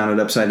display is mounted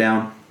upside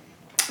down.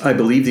 I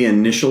believe the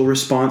initial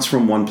response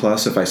from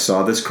OnePlus, if I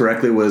saw this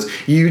correctly, was,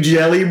 "You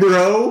jelly,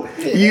 bro?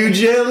 You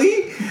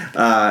jelly?"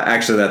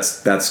 Actually,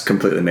 that's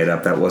completely made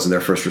up. That wasn't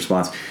their first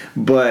response.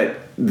 But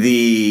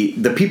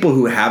the people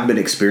who have been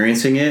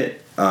experiencing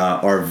it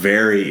are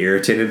very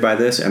irritated by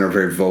this and are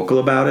very vocal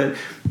about it.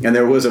 And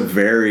there was a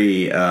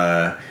very,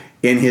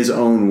 in his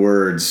own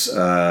words,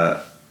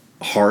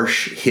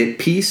 harsh hit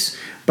piece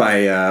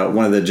by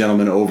one of the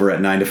gentlemen over at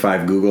 9 to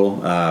 5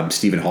 Google,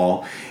 Stephen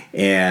Hall.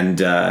 And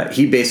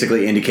he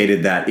basically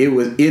indicated that it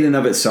was, in and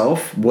of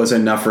itself, was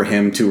enough for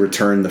him to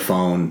return the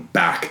phone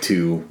back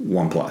to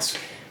OnePlus.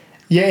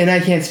 Yeah, and I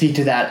can't speak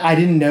to that. I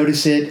didn't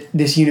notice it.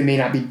 This unit may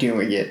not be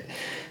doing it.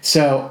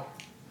 So,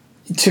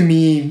 to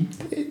me,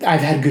 I've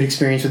had good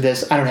experience with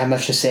this. I don't have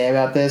much to say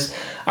about this.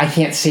 I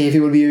can't say if it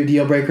would be a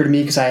deal breaker to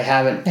me because I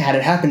haven't had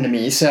it happen to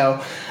me.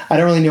 So, I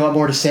don't really know what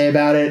more to say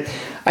about it.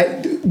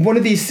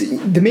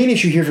 The main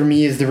issue here for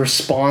me is the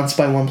response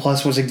by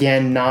OnePlus was,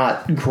 again,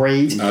 not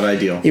great. Not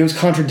ideal. It was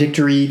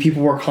contradictory.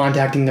 People were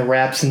contacting the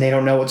reps and they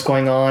don't know what's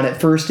going on. At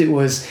first it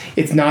was,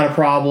 it's not a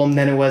problem.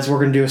 Then it was, we're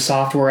going to do a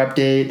software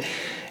update.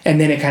 And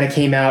then it kind of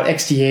came out,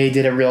 XDA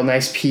did a real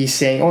nice piece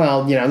saying,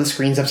 well, the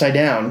screen's upside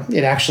down.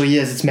 It actually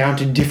is. It's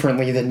mounted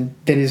differently than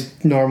is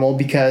normal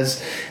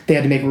because they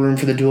had to make room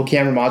for the dual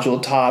camera module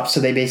at top,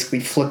 so they basically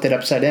flipped it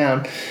upside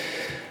down.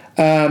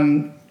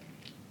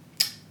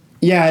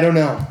 Yeah, I don't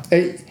know.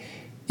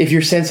 If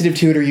you're sensitive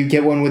to it or you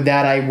get one with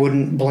that, I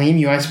wouldn't blame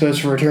you, I suppose,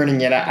 for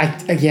returning it.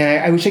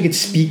 I wish I could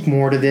speak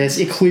more to this.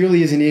 It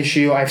clearly is an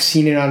issue. I've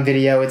seen it on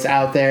video. It's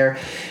out there.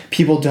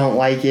 People don't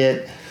like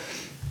it.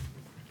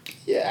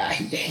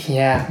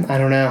 Yeah, I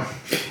don't know.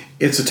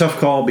 It's a tough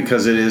call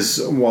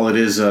because while it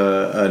is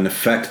an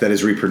effect that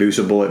is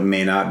reproducible, it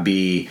may not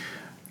be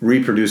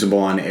reproducible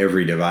on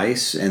every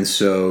device, and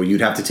so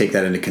you'd have to take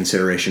that into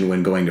consideration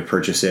when going to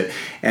purchase it.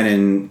 And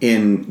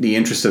in the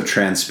interest of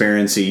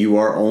transparency, you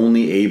are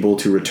only able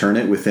to return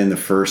it within the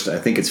first, I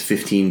think it's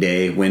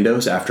 15-day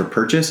windows after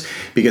purchase,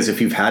 because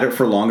if you've had it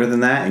for longer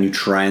than that and you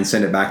try and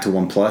send it back to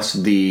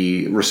OnePlus,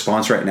 the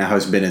response right now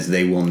has been is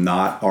they will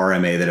not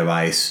RMA the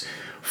device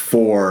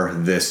for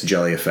this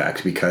jelly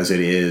effect because it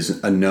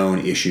is a known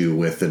issue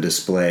with the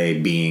display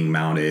being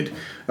mounted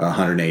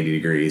 180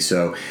 degrees.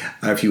 So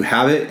if you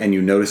have it and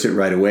you notice it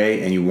right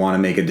away and you want to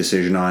make a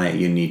decision on it,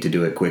 you need to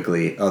do it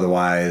quickly.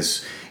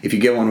 Otherwise, if you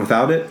get one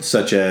without it,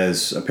 such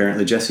as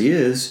apparently Jesse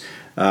is,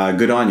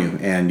 good on you,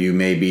 and you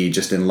may be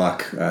just in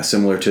luck,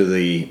 similar to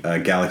the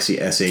Galaxy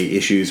S8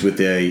 issues with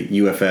the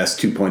UFS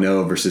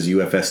 2.0 versus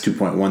UFS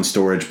 2.1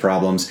 storage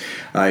problems.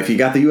 If you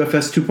got the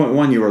UFS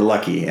 2.1, you were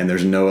lucky, and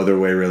there's no other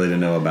way really to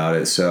know about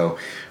it. So,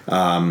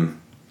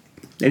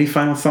 any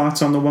final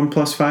thoughts on the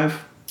OnePlus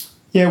 5?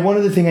 Yeah, one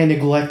other thing I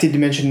neglected to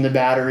mention in the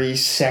battery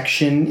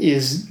section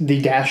is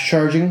the dash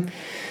charging.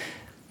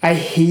 I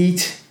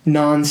hate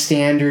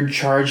non-standard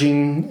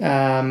charging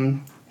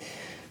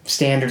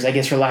standards, I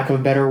guess, for lack of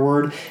a better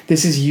word.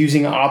 This is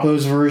using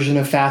Oppo's version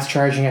of fast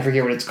charging. I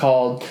forget what it's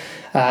called.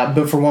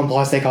 But for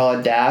OnePlus, they call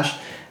it dash.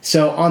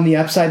 So on the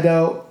upside,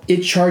 though,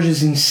 it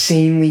charges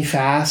insanely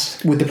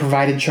fast with the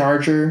provided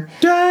charger.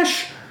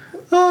 Dash!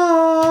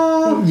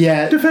 Oh!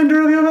 Yeah.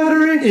 Defender of your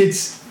battery!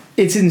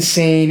 It's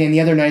insane. And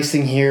the other nice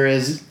thing here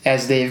is,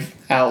 as they've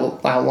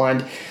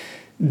outlined,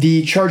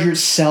 the charger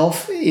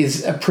itself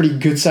is a pretty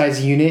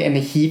good-sized unit, and the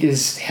heat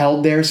is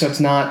held there, so it's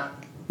not...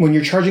 When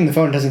you're charging the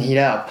phone, it doesn't heat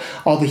up.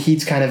 All the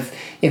heat's kind of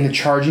in the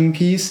charging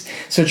piece.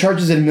 So it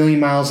charges at 1,000,000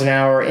 miles an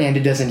hour, and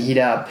it doesn't heat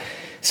up.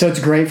 So it's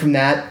great from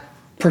that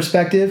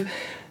perspective.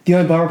 The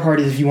only bummer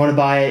part is if you want to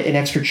buy an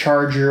extra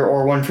charger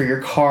or one for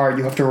your car,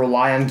 you have to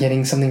rely on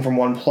getting something from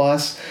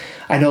OnePlus.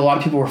 I know a lot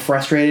of people were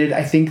frustrated.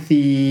 I think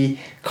the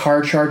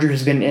car charger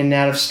has been in and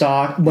out of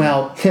stock.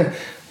 Well,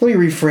 let me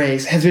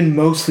rephrase. Has been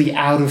mostly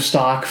out of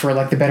stock for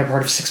like the better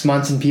part of 6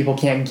 months, and people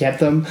can't get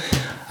them.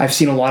 I've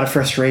seen a lot of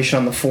frustration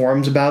on the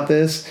forums about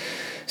this.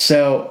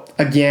 So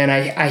again,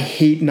 I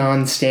hate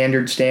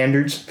non-standard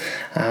standards.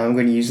 I'm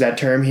going to use that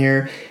term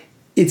here.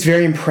 It's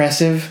very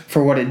impressive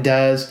for what it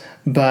does,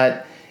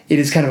 but it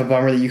is kind of a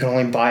bummer that you can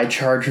only buy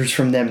chargers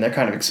from them. They're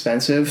kind of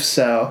expensive.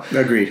 So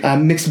agreed.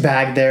 Mixed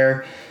bag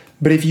there.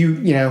 But if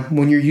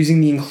when you're using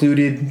the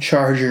included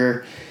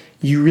charger,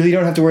 you really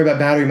don't have to worry about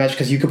battery much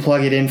because you could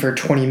plug it in for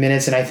 20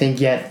 minutes and I think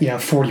get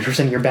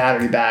 40% of your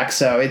battery back.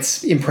 So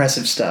it's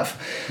impressive stuff.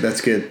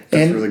 That's good.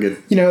 That's really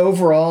good.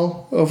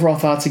 Overall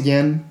thoughts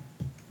again.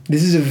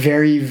 This is a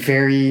very,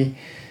 very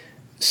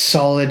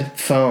solid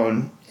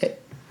phone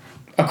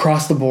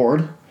across the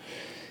board.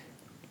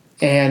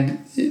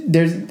 And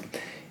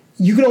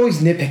you can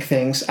always nitpick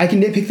things. I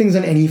can nitpick things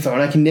on any phone.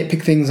 I can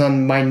nitpick things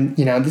on mine.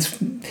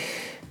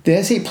 The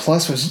S8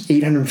 Plus was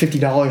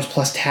 $850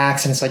 plus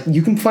tax, and it's like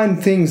you can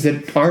find things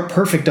that aren't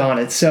perfect on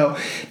it. So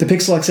the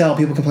Pixel XL,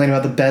 people complain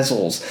about the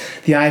bezels.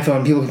 The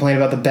iPhone, people complain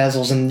about the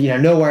bezels, and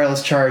no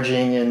wireless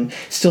charging and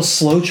still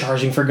slow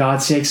charging for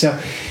God's sake. So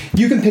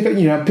you can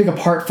pick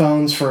apart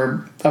phones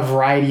for a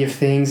variety of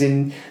things,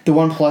 and the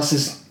OnePlus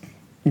is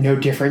no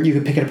different. You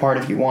can pick it apart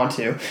if you want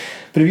to.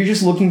 But if you're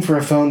just looking for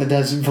a phone that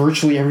does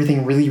virtually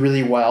everything really,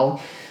 really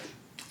well,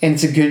 and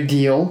it's a good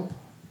deal,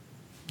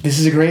 this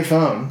is a great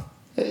phone.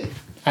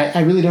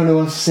 I really don't know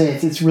what else to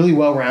say. It's really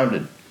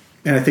well-rounded.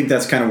 And I think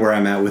that's kind of where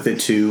I'm at with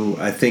it, too.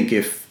 I think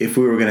if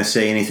we were going to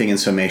say anything in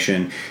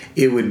summation,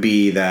 it would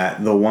be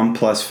that the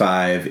OnePlus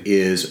 5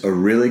 is a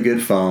really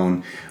good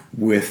phone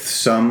with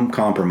some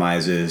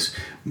compromises,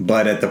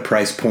 but at the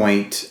price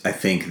point, I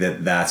think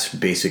that's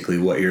basically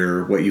what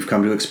you've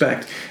come to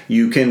expect.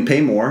 You can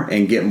pay more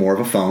and get more of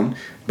a phone,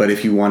 but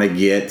if you want to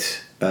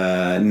get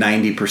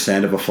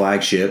 90% of a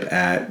flagship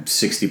at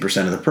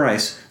 60% of the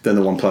price, then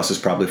the OnePlus is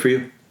probably for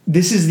you.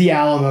 This is the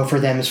Alamo for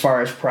them as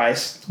far as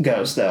price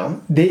goes,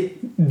 though.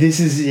 This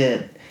is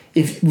it.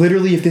 If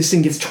this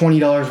thing gets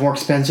 $20 more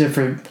expensive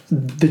for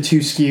the two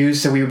SKUs,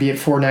 so we would be at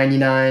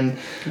 $499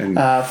 and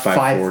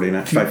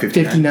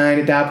 $559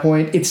 at that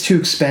point, it's too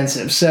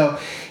expensive. So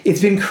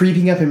it's been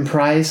creeping up in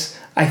price.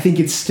 I think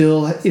it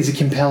still is a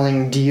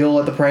compelling deal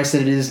at the price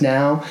that it is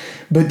now,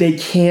 but they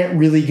can't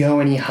really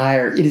go any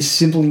higher. It is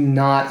simply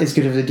not as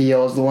good of a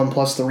deal as the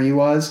OnePlus 3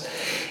 was.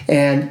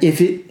 And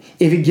if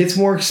it gets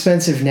more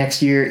expensive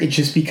next year, it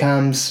just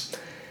becomes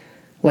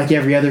like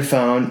every other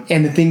phone,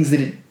 and the things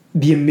that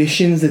the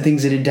emissions, the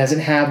things that it doesn't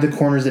have, the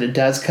corners that it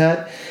does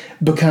cut,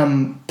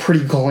 become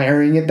pretty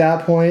glaring at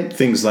that point.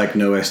 Things like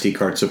no SD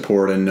card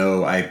support and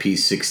no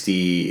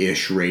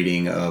IP60-ish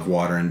rating of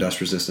water and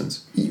dust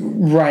resistance.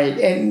 Right,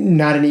 and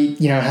not any,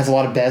 it has a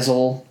lot of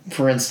bezel,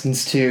 for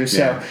instance, too.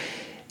 So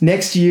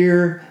next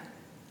year,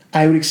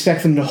 I would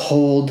expect them to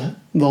hold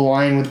the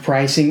line with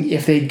pricing.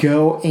 If they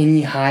go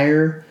any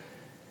higher,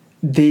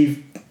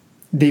 they've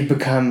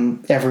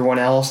become everyone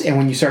else, and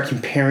when you start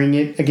comparing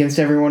it against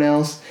everyone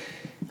else,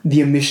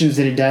 the emissions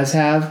that it does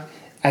have,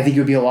 I think it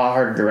would be a lot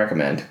harder to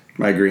recommend.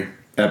 I agree.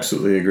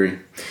 Absolutely agree.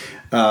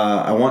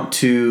 I want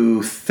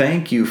to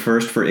thank you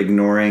first for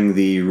ignoring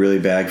the really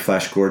bad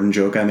Flash Gordon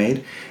joke I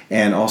made,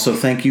 and also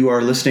thank you,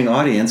 our listening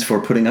audience, for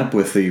putting up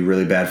with the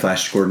really bad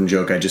Flash Gordon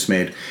joke I just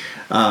made.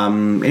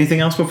 Anything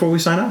else before we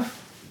sign off?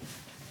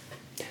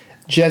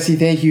 Jesse,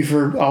 thank you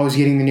for always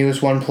getting the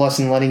newest OnePlus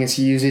and letting us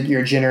use it.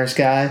 You're a generous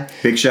guy.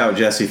 Big shout,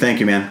 Jesse. Thank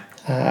you, man.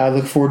 I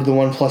look forward to the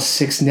OnePlus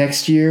 6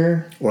 next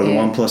year. Or the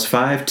OnePlus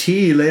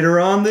 5T later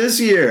on this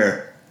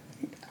year.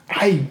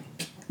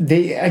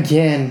 they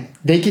can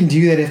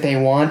do that if they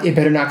want. It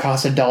better not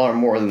cost $1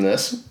 more than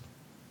this.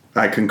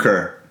 I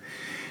concur.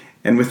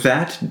 And with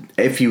that,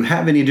 if you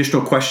have any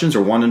additional questions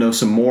or want to know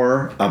some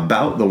more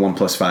about the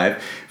OnePlus 5,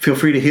 feel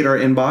free to hit our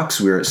inbox.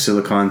 We're at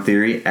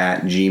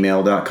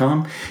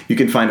silicontheory@gmail.com. You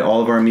can find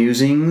all of our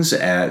musings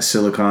at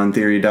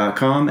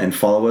silicontheory.com and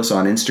follow us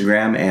on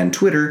Instagram and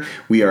Twitter.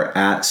 We are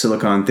at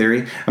Silicon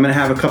Theory. I'm going to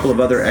have a couple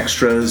of other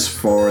extras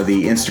for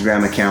the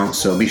Instagram account,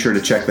 so be sure to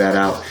check that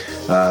out.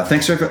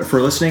 Thanks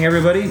for listening,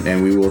 everybody,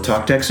 and we will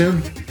talk tech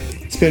soon.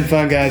 It's been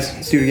fun, guys.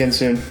 Let's do it again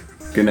soon.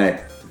 Good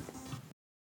night.